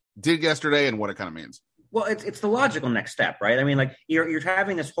Congress did yesterday and what it kind of means. Well, it's the logical next step, right? I mean, like you're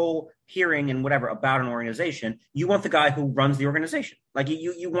having this whole hearing and whatever about an organization. You want the guy who runs the organization. Like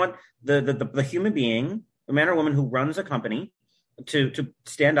you want the human being, the man or woman who runs a company, to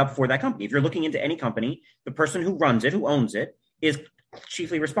stand up for that company. If you're looking into any company, the person who runs it, who owns it, is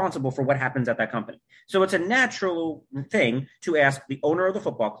chiefly responsible for what happens at that company. So it's a natural thing to ask the owner of the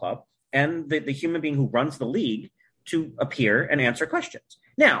football club and the human being who runs the league to appear and answer questions.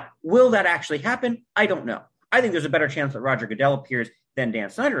 Now, will that actually happen? I don't know. I think there's a better chance that Roger Goodell appears than Dan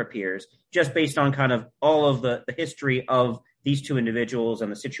Snyder appears, just based on kind of all of the history of these two individuals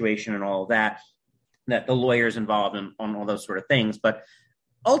and the situation and all of that the lawyers involved in, on all those sort of things. But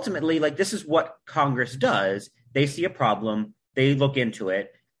ultimately, like, this is what Congress does. They see a problem, they look into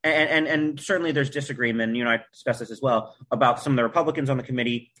it. And certainly there's disagreement, you and I discussed this as well, about some of the Republicans on the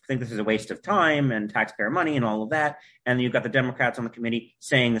committee think this is a waste of time and taxpayer money and all of that. And you've got the Democrats on the committee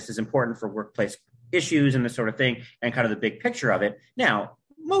saying this is important for workplace issues and this sort of thing, and kind of the big picture of it. Now,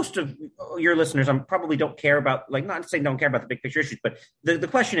 most of your listeners probably don't care about, like, not saying don't care about the big picture issues, but the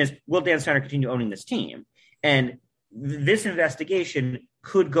question is, will Dan Snyder continue owning this team? And this investigation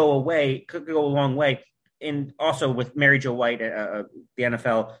could go a long way. And also with Mary Jo White, the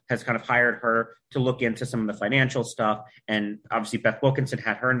NFL has kind of hired her to look into some of the financial stuff. And obviously Beth Wilkinson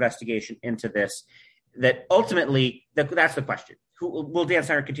had her investigation into this. That ultimately, that's the question. Will Dan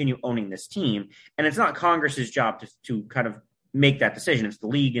Snyder continue owning this team? And it's not Congress's job to kind of make that decision. It's the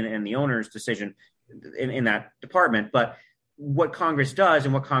league and the owner's decision in that department. But what Congress does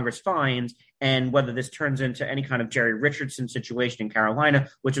and what Congress finds, and whether this turns into any kind of Jerry Richardson situation in Carolina,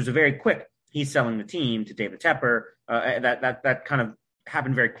 which was a very quick, he's selling the team to David Tepper. That kind of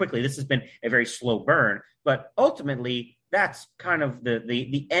happened very quickly. This has been a very slow burn, but ultimately that's kind of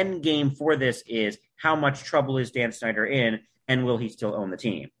the end game for this is how much trouble is Dan Snyder in, and will he still own the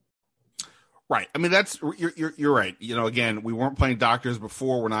team? Right. I mean, you're right. You know, again, we weren't playing doctors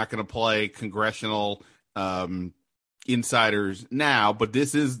before. We're not going to play congressional insiders now, but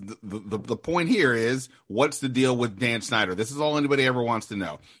this is the point here is, what's the deal with Dan Snyder? This is all anybody ever wants to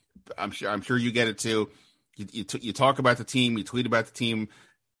know. I'm sure you get it too. You talk about the team, you tweet about the team.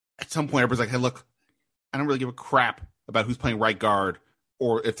 At some point, everybody's like, "Hey, look, I don't really give a crap about who's playing right guard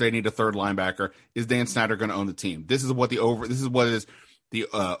or if they need a third linebacker. Is Dan Snyder going to own the team?" This is what is the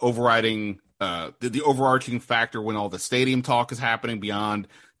overriding, the overarching factor when all the stadium talk is happening beyond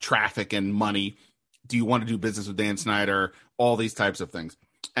traffic and money. Do you want to do business with Dan Snyder? All these types of things.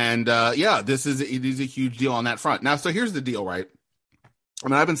 And it is a huge deal on that front. Now, so here's the deal, right? I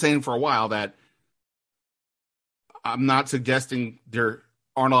mean, I've been saying for a while that I'm not suggesting there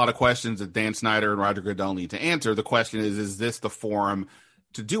aren't a lot of questions that Dan Snyder and Roger Goodell need to answer. The question is this the forum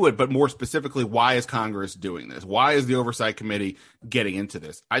to do it? But more specifically, why is Congress doing this? Why is the Oversight Committee getting into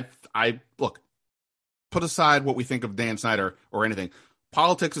this? I look, put aside what we think of Dan Snyder or anything.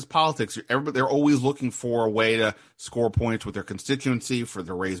 Politics is politics. They're always looking for a way to score points with their constituency,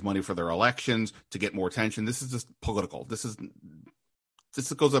 to raise money for their elections, to get more attention. This is just political. This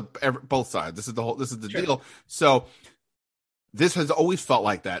goes up both sides. This is the sure. deal. So this has always felt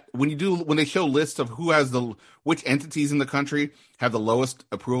like that. When they show lists of which entities in the country have the lowest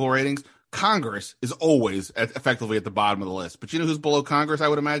approval ratings, Congress is always effectively at the bottom of the list. But you know who's below Congress, I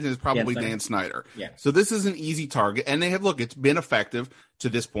would imagine, is probably Dan Snyder. Yeah. So this is an easy target. And it's been effective to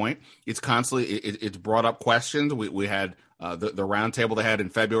this point. It's constantly, it's brought up questions. We had the roundtable they had in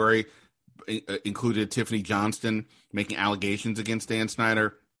February included Tiffany Johnston making allegations against Dan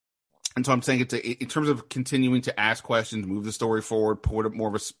Snyder. And so I'm saying in terms of continuing to ask questions, move the story forward, put more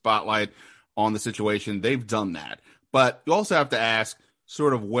of a spotlight on the situation, they've done that. But you also have to ask,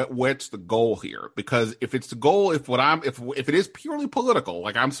 sort of what's the goal here? Because if it's the goal, if it is purely political,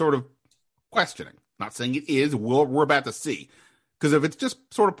 like I'm sort of questioning, not saying it is, we're about to see. Because if it's just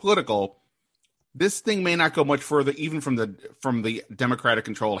sort of political, this thing may not go much further, even from the Democratic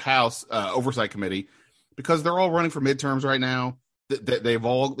controlled House Oversight Committee, because they're all running for midterms right now. They've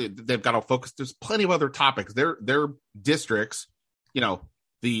got to focus. There's plenty of other topics. Their districts, you know,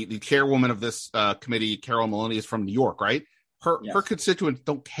 the chairwoman of this committee, Carol Maloney, is from New York, right? Her constituents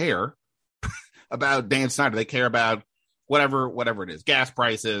don't care about Dan Snyder. They care about whatever it is: gas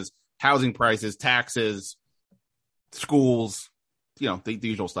prices, housing prices, taxes, schools, you know, the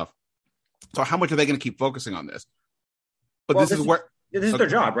usual stuff. So how much are they going to keep focusing on this? But this is their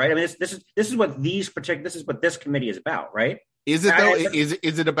job, right? I mean, this is what this committee is about, right? Is it though?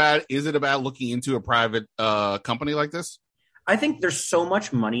 Is it about looking into a private company like this? I think there's so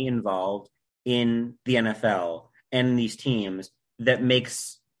much money involved in the NFL and these teams that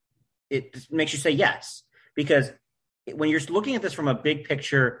makes you say yes. Because when you're looking at this from a big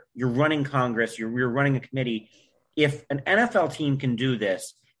picture, you're running Congress, you're running a committee. If an NFL team can do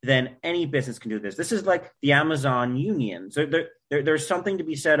this, then any business can do this. This is like the Amazon union. So there's something to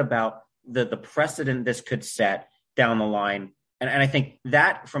be said about the precedent this could set down the line. And I think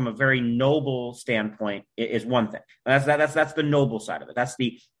that from a very noble standpoint is one thing. That's the noble side of it.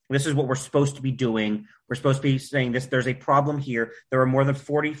 This is what we're supposed to be doing. We're supposed to be saying this. There's a problem here. There are more than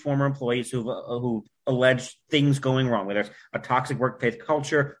 40 former employees who allege things going wrong, whether it's a toxic workplace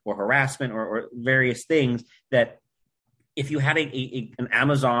culture or harassment or various things that if you had an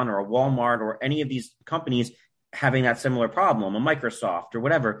Amazon or a Walmart or any of these companies having that similar problem, a Microsoft or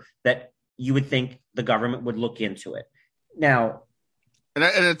whatever, that you would think the government would look into it. Now, and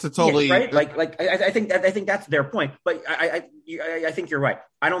it's a totally right. I think that's their point. But I think you're right.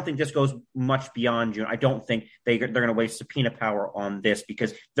 I don't think this goes much beyond June. I don't think they're going to waste subpoena power on this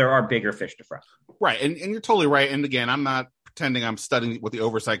because there are bigger fish to fry. Right, and you're totally right. And again, I'm not pretending I'm studying what the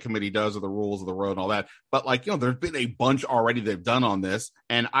Oversight Committee does or the rules of the road and all that. But there's been a bunch already they've done on this,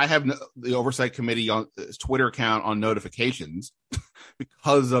 and I have the Oversight Committee on its Twitter account on notifications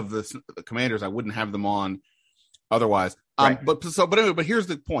because of the commanders. I wouldn't have them on otherwise. Right. But here's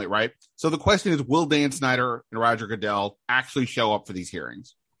the point, right? So the question is, will Dan Snyder and Roger Goodell actually show up for these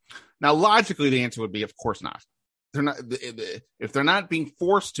hearings? Now, logically, the answer would be, of course not. They're not. If they're not being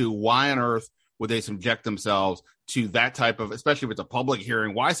forced to, why on earth would they subject themselves to that type of, especially if it's a public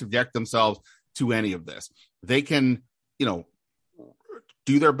hearing, why subject themselves to any of this? They can, do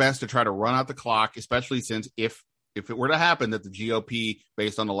their best to try to run out the clock, especially since if it were to happen that the GOP,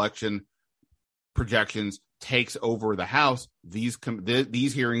 based on election projections, takes over the House, these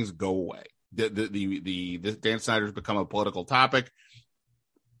hearings go away. The Dan Snyder's become a political topic.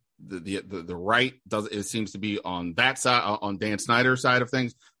 The right seems to be on that side, on Dan Snyder's side of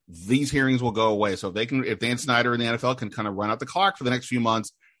things. These hearings will go away. So if Dan Snyder and the NFL can kind of run out the clock for the next few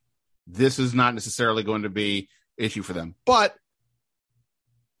months, this is not necessarily going to be an issue for them. But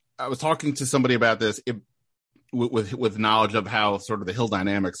I was talking to somebody about this with knowledge of how sort of the Hill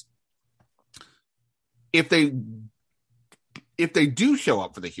dynamics. If they do show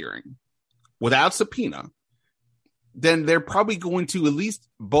up for the hearing without subpoena, then they're probably going to, at least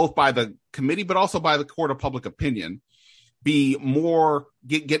both by the committee, but also by the court of public opinion, be more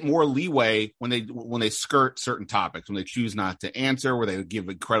get more leeway when they skirt certain topics, when they choose not to answer, where they give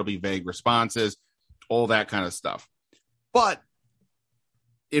incredibly vague responses, all that kind of stuff. But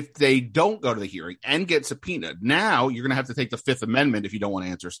if they don't go to the hearing and get subpoenaed, now you're going to have to take the Fifth Amendment if you don't want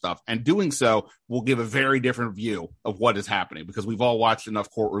to answer stuff. And doing so will give a very different view of what is happening, because we've all watched enough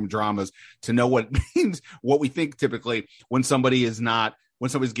courtroom dramas to know what it means, what we think typically when somebody's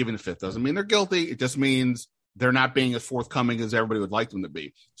given the Fifth. Doesn't mean they're guilty. It just means they're not being as forthcoming as everybody would like them to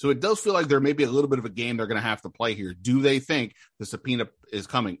be. So it does feel like there may be a little bit of a game they're going to have to play here. Do they think the subpoena is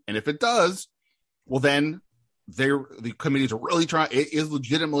coming? And if it does, well, then the committees are really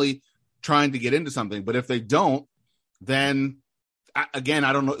legitimately trying to get into something. But if they don't, then again,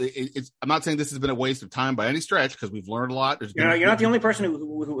 I don't know. I'm not saying this has been a waste of time by any stretch, because we've learned a lot. You're not the only person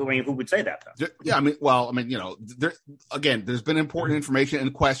who would say that, though. Yeah, there's been important information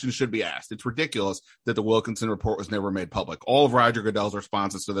and questions should be asked. It's ridiculous that the Wilkinson report was never made public. All of Roger Goodell's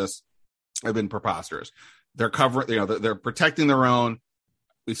responses to this, have been preposterous. They're covering, they're protecting their own.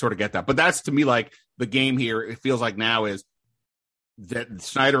 We sort of get that. But that's, to me, like the game here, it feels like now is that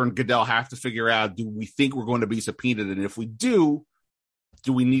Snyder and Goodell have to figure out, do we think we're going to be subpoenaed? And if we do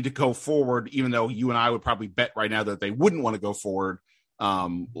we need to go forward, even though you and I would probably bet right now that they wouldn't want to go forward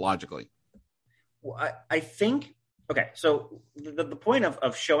logically? Well, I think, okay, so the point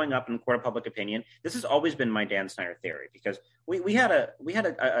of showing up in court of public opinion, this has always been my Dan Snyder theory, because we had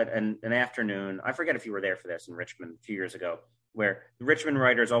an afternoon, I forget if you were there for this, in Richmond a few years ago, where the Richmond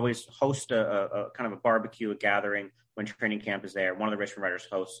writers always host a kind of a barbecue, a gathering when training camp is there. One of the Richmond writers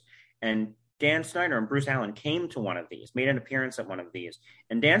hosts, and Dan Snyder and Bruce Allen came to one of these, made an appearance at one of these.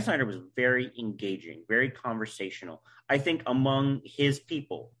 And Dan Snyder was very engaging, very conversational. I think among his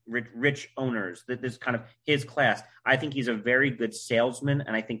people, rich owners, this kind of his class, I think he's a very good salesman.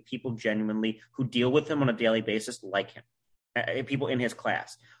 And I think people genuinely who deal with him on a daily basis like him, people in his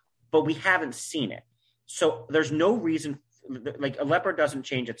class. But we haven't seen it. So there's no reason, like a leopard doesn't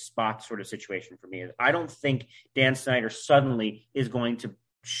change its spot sort of situation for me. I don't think Dan Snyder suddenly is going to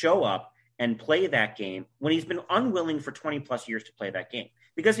show up and play that game when he's been unwilling for 20 plus years to play that game.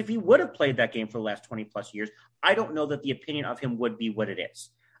 Because if he would have played that game for the last 20 plus years, I don't know that the opinion of him would be what it is.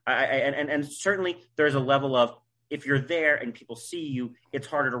 And certainly there's a level of, if you're there and people see you, it's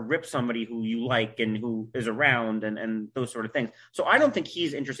harder to rip somebody who you like and who is around and those sort of things. So I don't think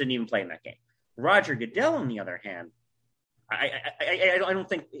he's interested in even playing that game. Roger Goodell, on the other hand, I don't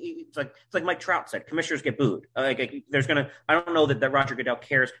think it's like Mike Trout said, commissioners get booed. I don't know that Roger Goodell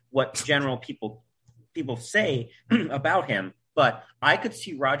cares what general people say about him, but I could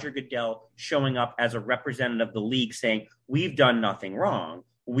see Roger Goodell showing up as a representative of the league saying, we've done nothing wrong.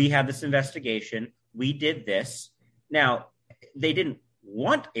 We have this investigation. We did this. Now, they didn't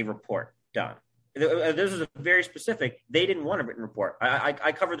want a report done. This is a very specific. They didn't want a written report.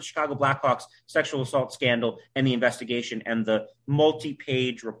 I covered the Chicago Blackhawks sexual assault scandal and the investigation and the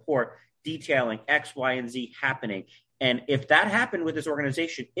multi-page report detailing X, Y, and Z happening. And if that happened with this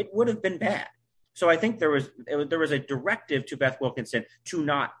organization, it would have been bad. So I think there was a directive to Beth Wilkinson to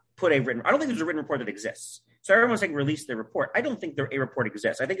not put a written. I don't think there's a written report that exists. So everyone's saying release the report. I don't think a report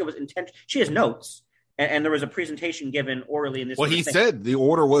exists. I think it was intentional. She has notes, and there was a presentation given orally in this. Well, he said the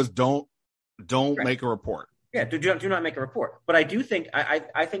order was don't right. Make a report. Yeah, do not make a report. But I do think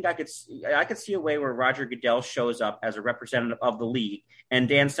I think I could see a way where Roger Goodell shows up as a representative of the league, and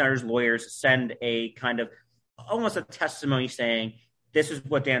Dan Snyder's lawyers send a kind of almost a testimony saying, this is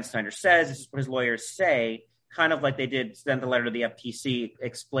what Dan Snyder says, this is what his lawyers say, kind of like they did send the letter to the FTC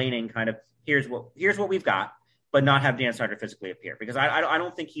explaining kind of here's what we've got, but not have Dan Snyder physically appear, because I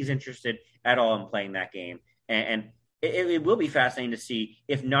don't think he's interested at all in playing that game. And it will be fascinating to see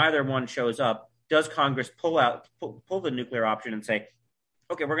if neither one shows up. Does Congress pull the nuclear option and say,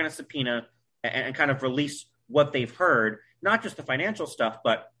 okay, we're going to subpoena and kind of release what they've heard, not just the financial stuff,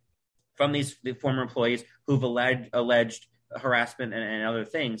 but from the former employees who've alleged harassment and other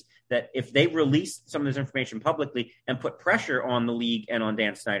things, that if they release some of this information publicly and put pressure on the league and on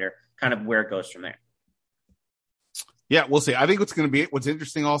Dan Snyder, kind of where it goes from there. Yeah, we'll see. I think what's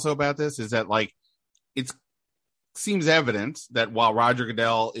interesting also about this is that, like, it seems evident that while Roger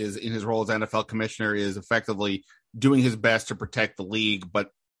Goodell is in his role as NFL commissioner is effectively doing his best to protect the league,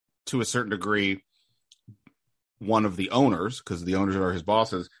 but to a certain degree, one of the owners, because the owners are his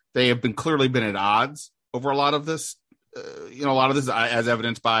bosses, they have clearly been at odds over a lot of this. A lot of this as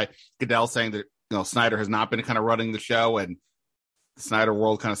evidenced by Goodell saying that, Snyder has not been kind of running the show, and the Snyder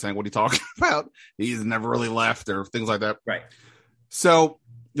world kind of saying, what are you talking about? He's never really left, or things like that. Right. So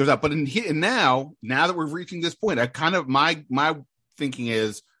there's that. But now that we're reaching this point, I kind of, my thinking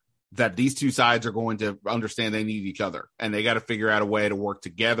is that these two sides are going to understand they need each other, and they got to figure out a way to work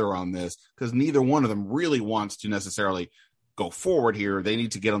together on this, because neither one of them really wants to necessarily go forward here. They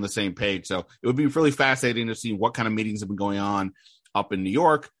need to get on the same page. So it would be really fascinating to see what kind of meetings have been going on up in New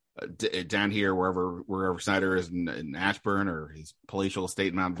York, down here, wherever Snyder is in Ashburn, or his palatial estate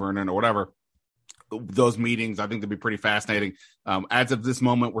in Mount Vernon, or whatever. Those meetings, I think, they'd be pretty fascinating. As of this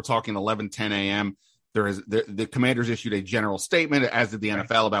moment, we're talking 11:10 a.m. The Commanders issued a general statement, as did the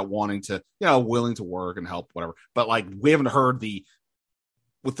NFL, about wanting to, willing to work and help, whatever. But we haven't heard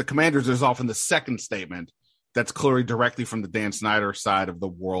with the Commanders, there's often the second statement that's clearly directly from the Dan Snyder side of the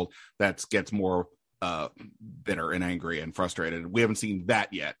world that gets more bitter and angry and frustrated. We haven't seen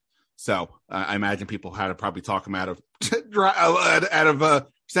that yet. So I imagine people had to probably talk him out of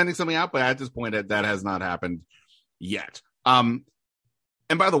sending something out, but at this point, that has not happened yet. And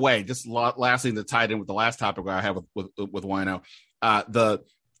by the way, just last thing that tied in with the last topic I have with Wino, the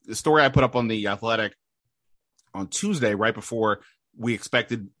story I put up on The Athletic on Tuesday, right before we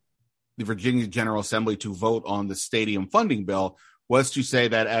expected the Virginia General Assembly to vote on the stadium funding bill was to say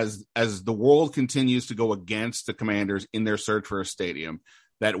that as the world continues to go against the Commanders in their search for a stadium,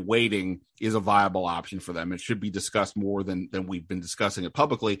 that waiting is a viable option for them. It should be discussed more than we've been discussing it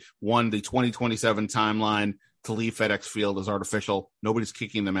publicly. One, the 2027 timeline to leave FedEx Field is artificial. Nobody's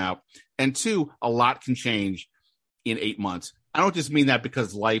kicking them out. And two, a lot can change in 8 months. I don't just mean that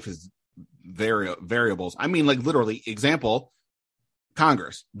because life is variables. I mean, like, literally, example,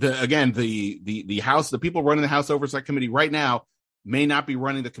 Congress. The House, the people running the House Oversight Committee right now may not be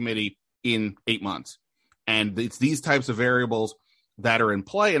running the committee in 8 months. And it's these types of variables that are in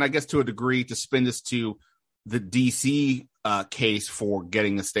play. And I guess to a degree, to spin this to the DC case for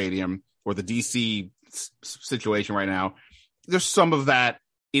getting a stadium, or the DC situation right now, there's some of that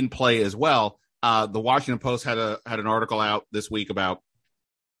in play as well. The Washington Post had an article out this week about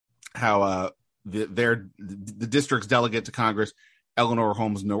how the district's delegate to Congress, Eleanor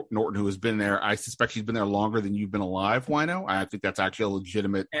Holmes Norton, who has been there, I suspect she's been there longer than you've been alive, Wino. I think that's actually a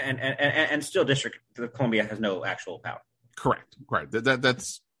legitimate and still District of Columbia has no actual power. Correct. Right.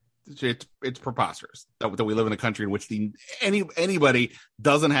 That's it's preposterous that we live in a country in which anybody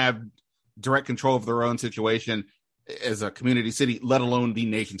doesn't have direct control of their own situation as a community city, let alone the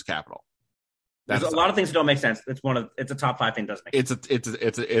nation's capital. There's a lot of things that don't make sense. It's a top 5 thing that doesn't make sense.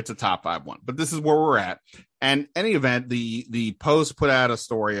 It's a top 5 one. But this is where we're at. And any event, the Post put out a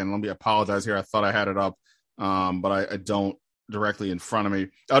story, and let me apologize here. I thought I had it up, but I don't directly in front of me.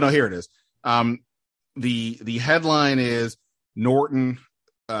 Oh no, here it is. The headline is Norton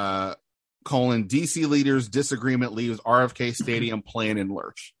DC leaders disagreement leaves RFK Stadium plan in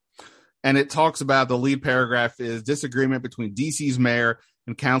lurch. And it talks about, the lead paragraph is, disagreement between DC's mayor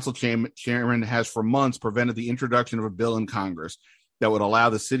and council chairman has for months prevented the introduction of a bill in Congress that would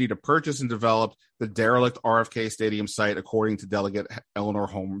allow the city to purchase and develop the derelict RFK Stadium site, according to Delegate Eleanor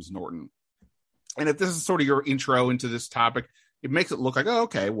Holmes Norton. And if this is sort of your intro into this topic, it makes it look like, oh,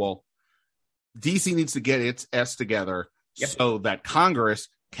 okay, well, DC needs to get its S together so that Congress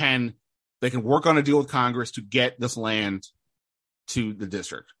can work on a deal with Congress to get this land to the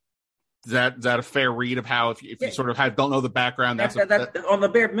district. Is that a fair read of how, if you sort of don't know the background? That's on the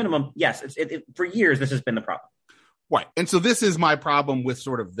bare minimum, yes. For years, this has been the problem. Right. And so this is my problem with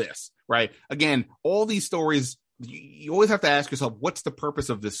sort of this, right? Again, all these stories, you always have to ask yourself, what's the purpose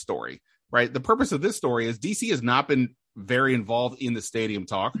of this story, right? The purpose of this story is DC has not been very involved in the stadium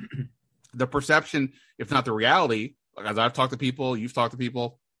talk. The perception, if not the reality, as I've talked to people, you've talked to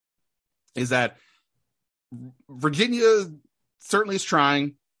people, is that Virginia certainly is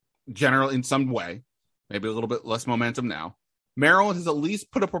trying, general in some way, maybe a little bit less momentum now. Maryland has at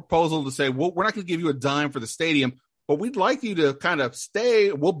least put a proposal to say, well, we're not going to give you a dime for the stadium, but we'd like you to kind of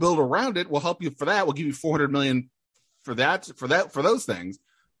stay. We'll build around it. We'll help you for that. We'll give you $400 million for those things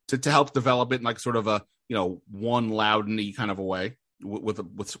to help develop it in like sort of a, one Loudon-y kind of a way with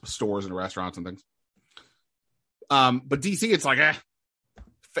stores and restaurants and things. But DC, it's like,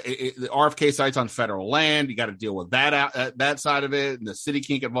 the RFK site's on federal land. You got to deal with that side of it, and the city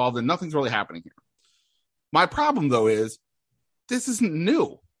can't get involved, and nothing's really happening here. My problem, though, is this isn't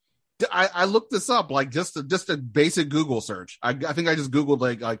new. I looked this up, like just a basic Google search. I think I just Googled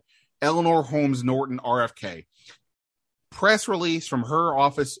like Eleanor Holmes Norton RFK. Press release from her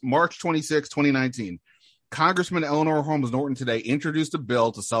office, March 26, 2019. Congressman Eleanor Holmes Norton today introduced a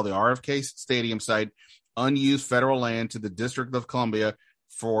bill to sell the RFK Stadium site, unused federal land, to the District of Columbia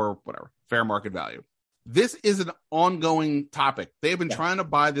for whatever fair market value. This is an ongoing topic. They have been trying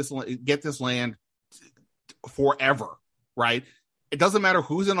to get this land forever, right? It doesn't matter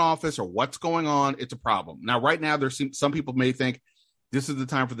who's in office or what's going on. It's a problem. Now, right now, some people may think this is the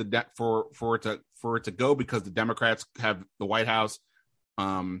time for it to go because the Democrats have the White House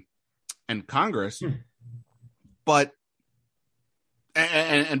and Congress, but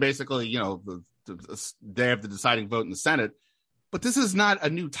and basically, they have the deciding vote in the Senate. But this is not a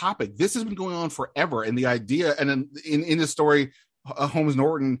new topic. This has been going on forever. And the idea, and in this story, Holmes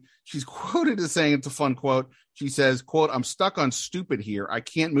Norton, she's quoted as saying, it's a fun quote. She says, quote, "I'm stuck on stupid here. I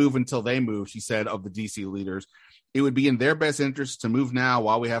can't move until they move," she said of the DC leaders. "It would be in their best interest to move now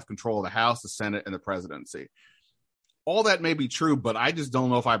while we have control of the House, the Senate, and the presidency." All that may be true, but I just don't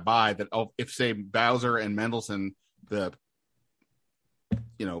know if I buy that. If, say, Bowser and Mendelson, the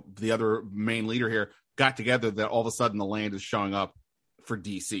other main leader here, got together, that all of a sudden the land is showing up for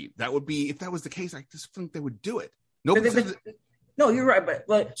DC. That would be, if that was the case, I just think they would do it. No, you're right.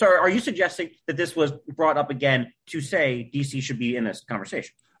 But sorry, are you suggesting that this was brought up again to say DC should be in this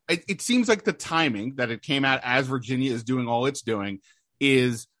conversation? It seems like the timing that it came out as Virginia is doing all it's doing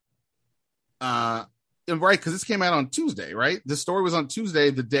is, right, because this came out on Tuesday, right? This story was on Tuesday,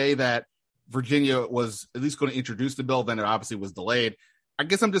 the day that Virginia was at least going to introduce the bill. Then it obviously was delayed. I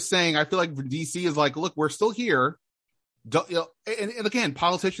guess I'm just saying, I feel like DC is like, look, we're still here. And again,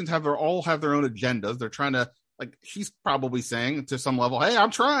 politicians all have their own agendas. They're trying to, like, she's probably saying to some level, hey, I'm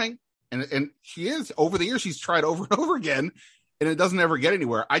trying. And she is. Over the years, she's tried over and over again, and it doesn't ever get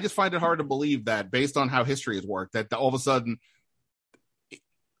anywhere. I just find it hard to believe that, based on how history has worked, that all of a sudden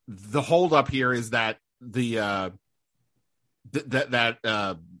the holdup here is that that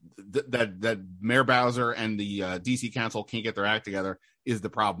Mayor Bowser and the DC Council can't get their act together is the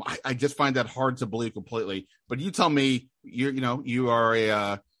problem. I just find that hard to believe completely. But you tell me, you are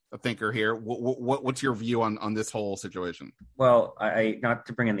a thinker here. What's your view on this whole situation? Well, I not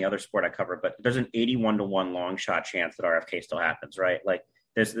to bring in the other sport I cover, but there's an 81-1 long shot chance that RFK still happens, right? Like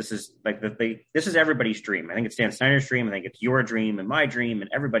this is like this is everybody's dream. I think it's Dan Snyder's dream. I think it's your dream and my dream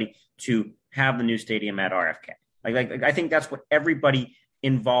and everybody to have the new stadium at RFK. Like I think that's what everybody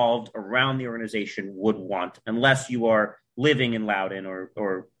involved around the organization would want, unless you are living in Loudoun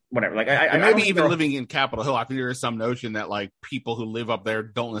or whatever. Like maybe even living in Capitol Hill. I think there is some notion that like people who live up there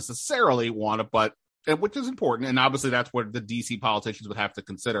don't necessarily want it, but which is important. And obviously that's what the DC politicians would have to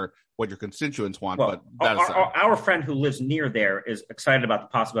consider, what your constituents want. Well, but our friend who lives near there is excited about the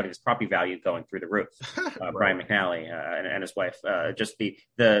possibility of his property value going through the roof. Right. Brian McNally and his wife. Just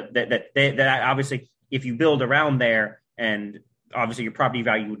that obviously, if you build around there, and obviously your property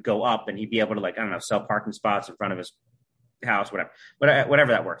value would go up, and he'd be able to, like, I don't know, sell parking spots in front of his house,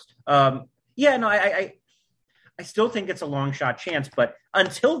 whatever that works. I still think it's a long shot chance, but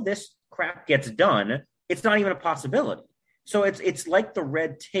until this crap gets done, it's not even a possibility. So it's like the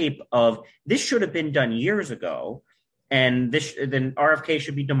red tape of this should have been done years ago, and then RFK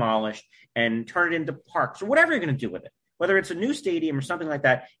should be demolished and turn it into parks or whatever you're going to do with it. Whether it's a new stadium or something like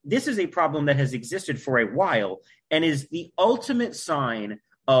that, this is a problem that has existed for a while and is the ultimate sign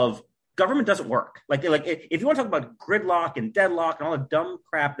of government doesn't work. Like if you want to talk about gridlock and deadlock and all the dumb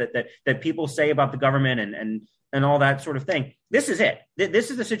crap that people say about the government and all that sort of thing, this is it. This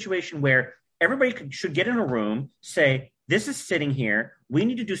is the situation where everybody should get in a room, say, this is sitting here, we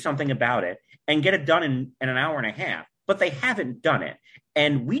need to do something about it, and get it done in an hour and a half. But they haven't done it.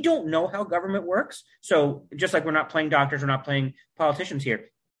 And we don't know how government works. So just like we're not playing doctors, we're not playing politicians here.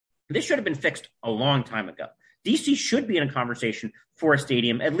 This should have been fixed a long time ago. DC should be in a conversation for a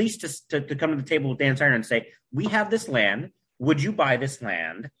stadium, at least to come to the table with Dan Snyder and say, we have this land. Would you buy this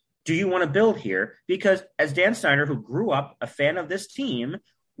land? Do you want to build here? Because as Dan Snyder, who grew up a fan of this team,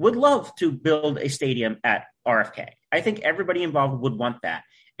 would love to build a stadium at RFK. I think everybody involved would want that.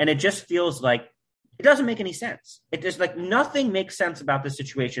 And it just feels like it doesn't make any sense. It just like nothing makes sense about this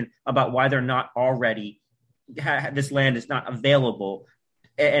situation, about why they're not already this land is not available.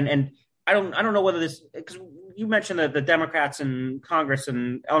 And I don't know whether this, because you mentioned the Democrats in Congress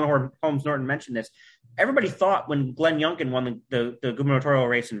and Eleanor Holmes Norton mentioned this. Everybody thought when Glenn Youngkin won the gubernatorial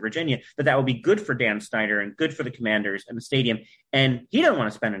race in Virginia that would be good for Dan Snyder and good for the Commanders and the stadium. And he doesn't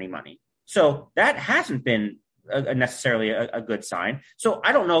want to spend any money. So that hasn't been necessarily a good sign. So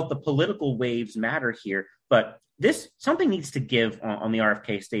I don't know if the political waves matter here, but something needs to give on the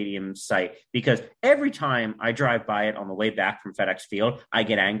RFK Stadium site, because every time I drive by it on the way back from FedEx Field, I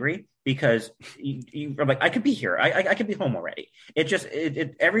get angry because I'm like, I could be here. I could be home already. It just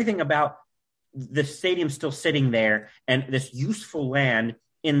everything about the stadium still sitting there and this useful land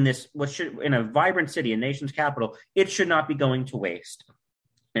in this in a vibrant city, a nation's capital, it should not be going to waste.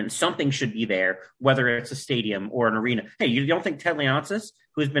 And something should be there, whether it's a stadium or an arena. Hey, you don't think Ted Leonsis,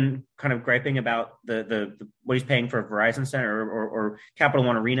 who's been kind of griping about the what he's paying for a Verizon Center or Capital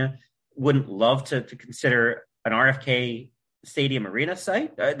One Arena, wouldn't love to consider an RFK Stadium arena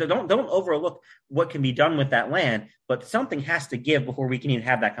site? Don't overlook what can be done with that land, but something has to give before we can even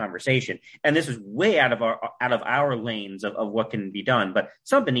have that conversation. And this is way out of our lanes of what can be done. But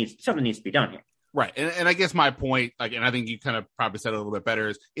something needs to be done here. Right. And I guess my point, like, and I think you kind of probably said it a little bit better,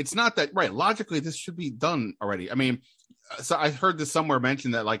 is it's not that, right, logically, this should be done already. I mean, so I heard this somewhere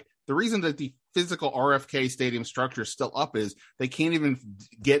mentioned that, like, the reason that the physical RFK Stadium structure is still up is they can't even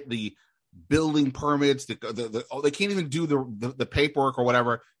get the building permits, they can't even do the paperwork or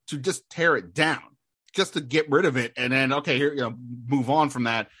whatever to just tear it down, just to get rid of it. And then, okay, here, move on from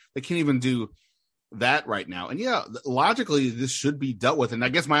that. They can't even do that right now. And yeah, logically, this should be dealt with. And I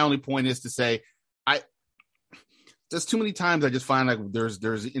guess my only point is to say, there's too many times I just find like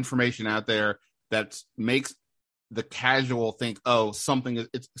there's information out there that makes the casual think, oh, something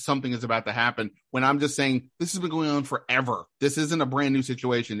is about to happen, when I'm just saying this has been going on forever. This isn't a brand new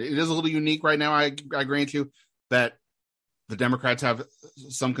situation. It is a little unique right now. I grant you that the Democrats have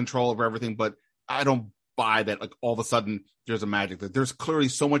some control over everything, but I don't buy that like all of a sudden there's a magic, that there's clearly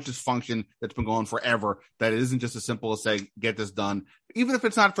so much dysfunction that's been going forever that it isn't just as simple as say, get this done, even if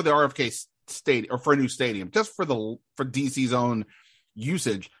it's not for the RFK stadium or for a new stadium, just for DC's own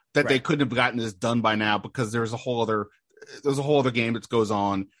usage, that they couldn't have gotten this done by now, because there's a whole other game that goes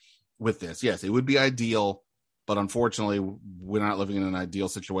on with this. Yes, it would be ideal, but unfortunately we're not living in an ideal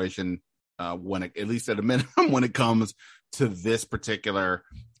situation when it, at least at a minimum, when it comes to this particular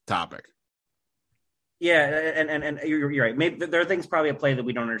topic. Yeah, and you're right. Maybe there are things probably at play that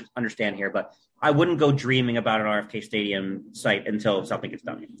we don't understand here, but I wouldn't go dreaming about an RFK Stadium site until something gets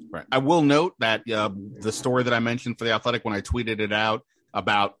done. Right. I will note that the story that I mentioned for The Athletic, when I tweeted it out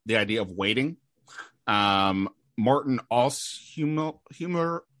about the idea of waiting, Martin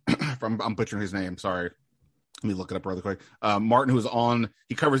Oshumer, I'm butchering his name, sorry. Let me look it up really quick. Martin,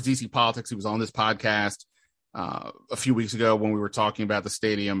 he covers DC politics. He was on this podcast a few weeks ago when we were talking about the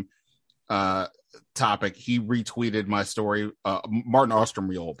stadium topic. He retweeted my story. Martin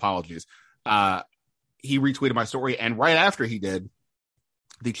Ostermule, apologies. He retweeted my story, and right after he did,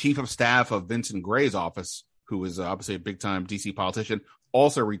 the chief of staff of Vincent Gray's office, who is obviously a big-time DC politician,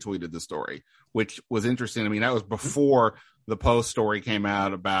 also retweeted the story, which was interesting. I mean, that was before the Post story came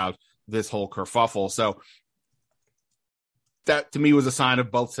out about this whole kerfuffle. So that, to me, was a sign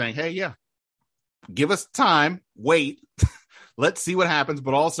of both saying, hey, yeah, give us time, wait, let's see what happens,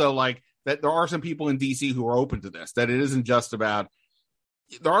 but also like that there are some people in DC who are open to this, that it isn't just about,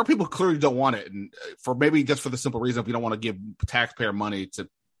 there are people who clearly don't want it, and for maybe just for the simple reason, if we don't want to give taxpayer money to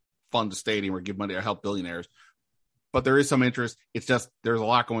fund the stadium or give money to help billionaires, but there is some interest. It's just, there's a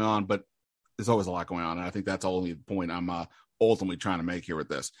lot going on, but there's always a lot going on, and I think that's only the point I'm ultimately trying to make here with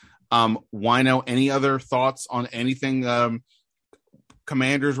this. Wino, any other thoughts on anything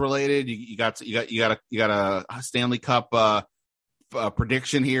Commanders related? You got a Stanley Cup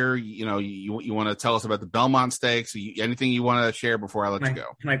prediction here. You want to tell us about the Belmont Stakes? Anything you want to share before I let you go?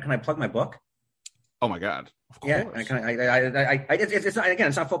 Can I plug my book? Oh my God! Of course. Yeah, it's not, again,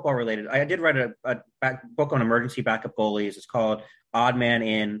 it's not football related. I did write a book on emergency backup goalies. It's called Odd Man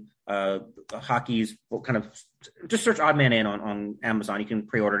In. Hockey's kind of, just search Odd Man In on Amazon. You can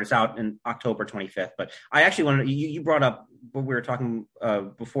pre-order it. It's out in October 25th. But I actually wanted, you brought up what we were talking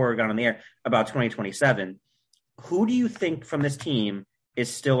before we got on the air about 2027. Who do you think from this team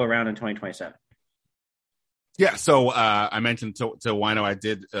is still around in 2027? Yeah, so I mentioned to Wino, I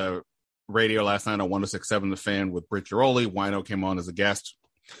did radio last night on 106.7 The Fan with Britt Giroli. Wino came on as a guest.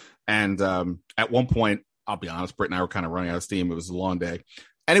 And at one point, I'll be honest, Britt and I were kind of running out of steam. It was a long day.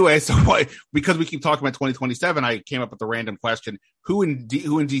 Anyway, so because we keep talking about 2027, I came up with the random question: who in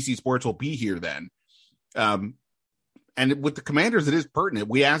DC sports will be here then? And with the Commanders, it is pertinent.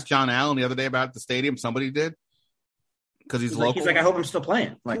 We asked John Allen the other day about the stadium. Somebody did, because he's local. He's like, I hope I'm still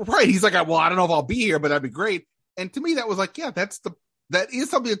playing. Right? He's like, well, I don't know if I'll be here, but that'd be great. And to me, that was like, yeah, that is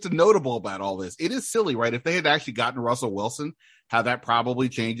something that's notable about all this. It is silly, right? If they had actually gotten Russell Wilson, how that probably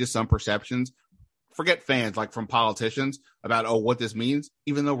changes some perceptions. Forget fans, like from politicians, about what this means.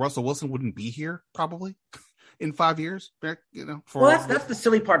 Even though Russell Wilson wouldn't be here probably in 5 years, that's the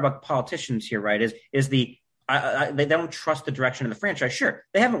silly part about politicians here, right? Is they don't trust the direction of the franchise. Sure,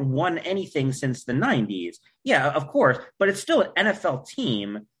 they haven't won anything since the 90s. Yeah, of course, but it's still an NFL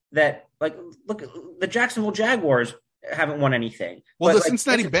team that, like, look, the Jacksonville Jaguars haven't won anything. Well, the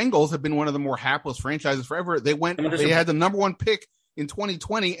Cincinnati Bengals have been one of the more hapless franchises forever. They had the number one pick in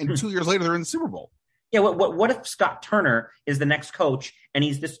 2020, and 2 years later, they're in the Super Bowl. Yeah, what if Scott Turner is the next coach and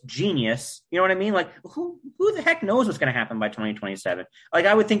he's this genius? You know what I mean? Like, who the heck knows what's going to happen by 2027? Like,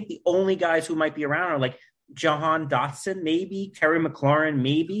 I would think the only guys who might be around are like Jahan Dotson, maybe Terry McLaurin,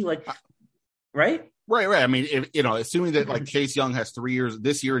 maybe, like, right? Right. I mean, assuming that like Chase Young has 3 years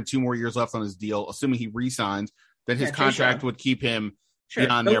this year and 2 more years left on his deal, assuming he re-signs, then his contract would keep him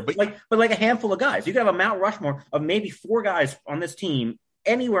beyond there. But like a handful of guys, you could have a Mount Rushmore of maybe 4 guys on this team,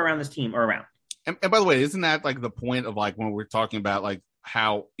 anywhere around this team or around. And by the way, isn't that like the point of like when we're talking about like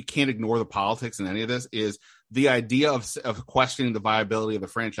how you can't ignore the politics in any of this, is the idea of questioning the viability of the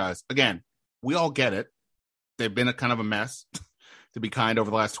franchise? Again, we all get it. They've been a kind of a mess, to be kind,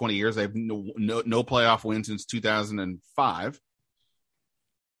 over the last 20 years. They've no playoff win since 2005.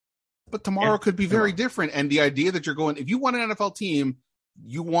 But tomorrow could be very different. And the idea that you're going, if you want an NFL team,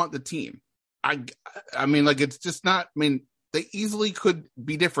 you want the team. I mean, like, it's just not, I mean, they easily could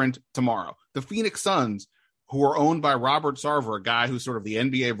be different tomorrow. The Phoenix Suns, who are owned by Robert Sarver, a guy who's sort of the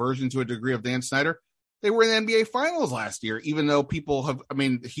NBA version to a degree of Dan Snyder, they were in the NBA Finals last year, even though people have, I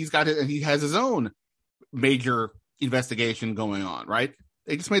mean, he has his own major investigation going on, right?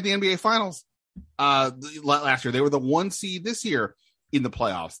 They just made the NBA Finals last year. They were the 1 seed this year in the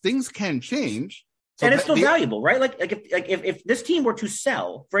playoffs. Things can change. So and it's still valuable, right? Like if this team were to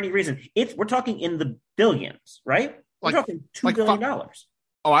sell for any reason, we're talking in the billions, right? We're talking $2 billion.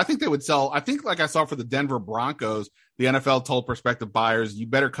 Oh, I think they would sell. I think, like I saw for the Denver Broncos, the NFL told prospective buyers, "You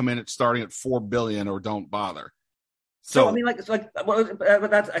better come in at starting at $4 billion or don't bother." So I mean, that's.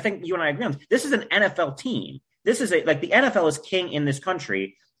 I think you and I agree on this. This is an NFL team. This is the NFL is king in this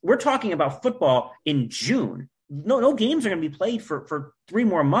country. We're talking about football in June. No games are going to be played for 3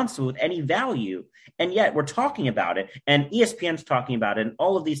 more months with any value, and yet we're talking about it. And ESPN's talking about it, and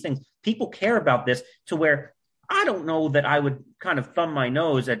all of these things. People care about this to where. I don't know that I would kind of thumb my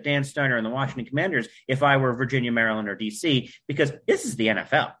nose at Dan Snyder and the Washington Commanders if I were Virginia, Maryland, or DC, because this is the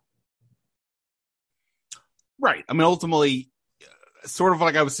NFL. Right. I mean, ultimately, sort of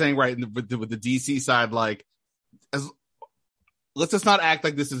like I was saying, right, with the DC side, like, let's just not act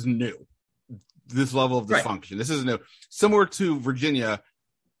like this is new, this level of dysfunction. Right. This is new. Similar to Virginia,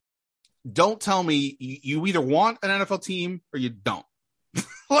 don't tell me you either want an NFL team or you don't.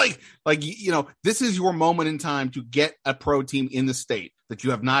 This is your moment in time to get a pro team in the state that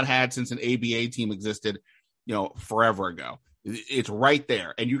you have not had since an ABA team existed, forever ago. It's right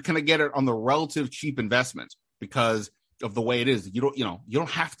there, and you're going to get it on the relative cheap investment because of the way it is. You don't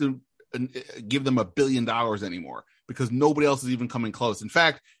have to give them $1 billion anymore because nobody else is even coming close. In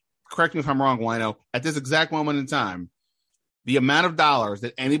fact, correct me if I'm wrong, Wino, at this exact moment in time, the amount of dollars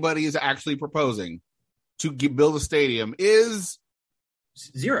that anybody is actually proposing to build a stadium is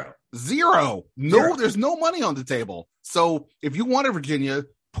Zero. No, there's no money on the table. So if you wanted Virginia,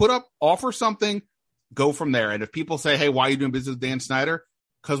 offer something, go from there. And if people say, hey, why are you doing business with Dan Snyder?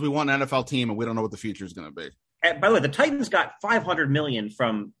 Because we want an NFL team and we don't know what the future is going to be. And by the way, the Titans got $500 million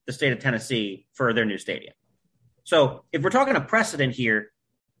from the state of Tennessee for their new stadium. So if we're talking a precedent here,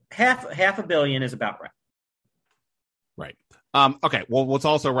 half $1 billion is about right. Right. Okay. Well, what's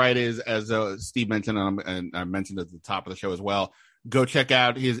also right is, as Steve mentioned, and I mentioned at the top of the show as well, go check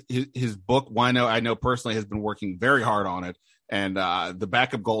out his book. Wino, I know personally, has been working very hard on it. And the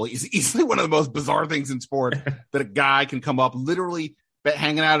backup goalie is easily one of the most bizarre things in sport that a guy can come up literally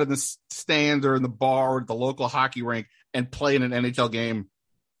hanging out in the stands or in the bar or the local hockey rink and play in an NHL game.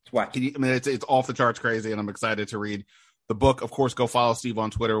 It's off the charts crazy, and I'm excited to read the book. Of course, go follow Steve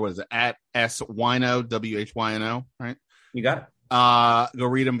on Twitter. What is it? At @SWyno, WHYNO, right? You got it. Go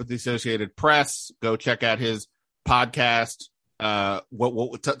read him with the Associated Press. Go check out his podcast. Tell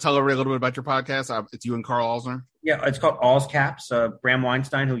everybody a little bit about your podcast. It's you and Carl Alsner. Yeah, it's called All's Caps. Bram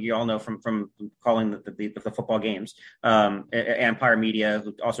Weinstein, who you all know from calling the football games, Empire Media,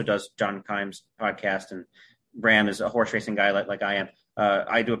 who also does John Kimes' podcast, and Bram is a horse racing guy like I am.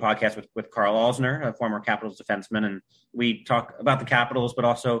 I do a podcast with Carl Alsner, a former Capitals defenseman, and we talk about the Capitals, but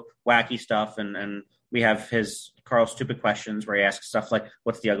also wacky stuff. And we have Carl's stupid questions where he asks stuff like,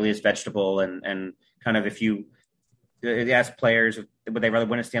 "What's the ugliest vegetable?" and kind of if you ask players would they rather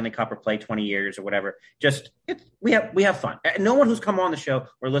win a Stanley Cup or play 20 years or whatever. We have fun. No one who's come on the show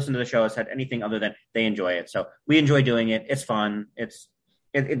or listened to the show has had anything other than they enjoy it. So we enjoy doing it. It's fun.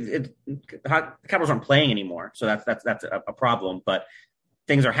 The Capitals aren't playing anymore, so that's a problem. But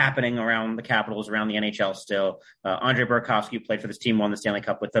things are happening around the Capitals, around the NHL still. Andre Burakovsky, who played for this team, won the Stanley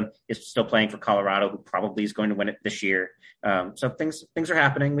Cup with them, is still playing for Colorado, who probably is going to win it this year. So things are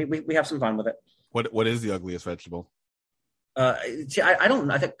happening. We have some fun with it. What is the ugliest vegetable? I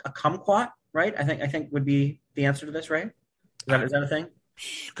don't. I think a kumquat, right? I think would be the answer to this, right? Is that a thing?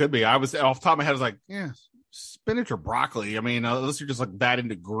 Could be. I was off the top of my head. I was like, yeah, spinach or broccoli. I mean, unless you're just like that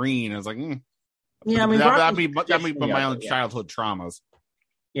into green. I was like, yeah. I mean, that'd be my own childhood traumas.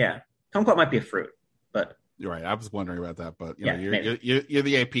 Yeah, kumquat might be a fruit, but you're right. I was wondering about that, but you're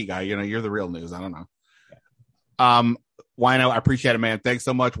the AP guy. You're the real news. I don't know. Yeah. Wino, I appreciate it, man. Thanks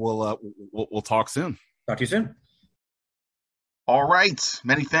so much. We'll talk soon. Talk to you soon. All right.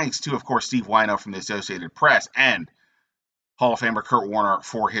 Many thanks to, of course, Steve Wino from the Associated Press and Hall of Famer Kurt Warner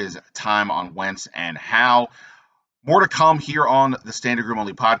for his time on Wentz and How. More to come here on the Standing Room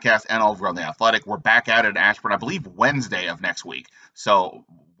Only podcast and all over on The Athletic. We're back out at Ashburn, I believe, Wednesday of next week. So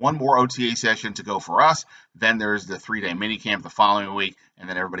one more OTA session to go for us. Then there's the 3-day minicamp the following week, and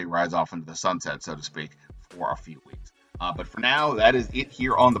then everybody rides off into the sunset, so to speak, for a few weeks. But for now, that is it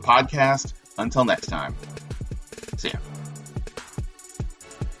here on the podcast. Until next time, see ya.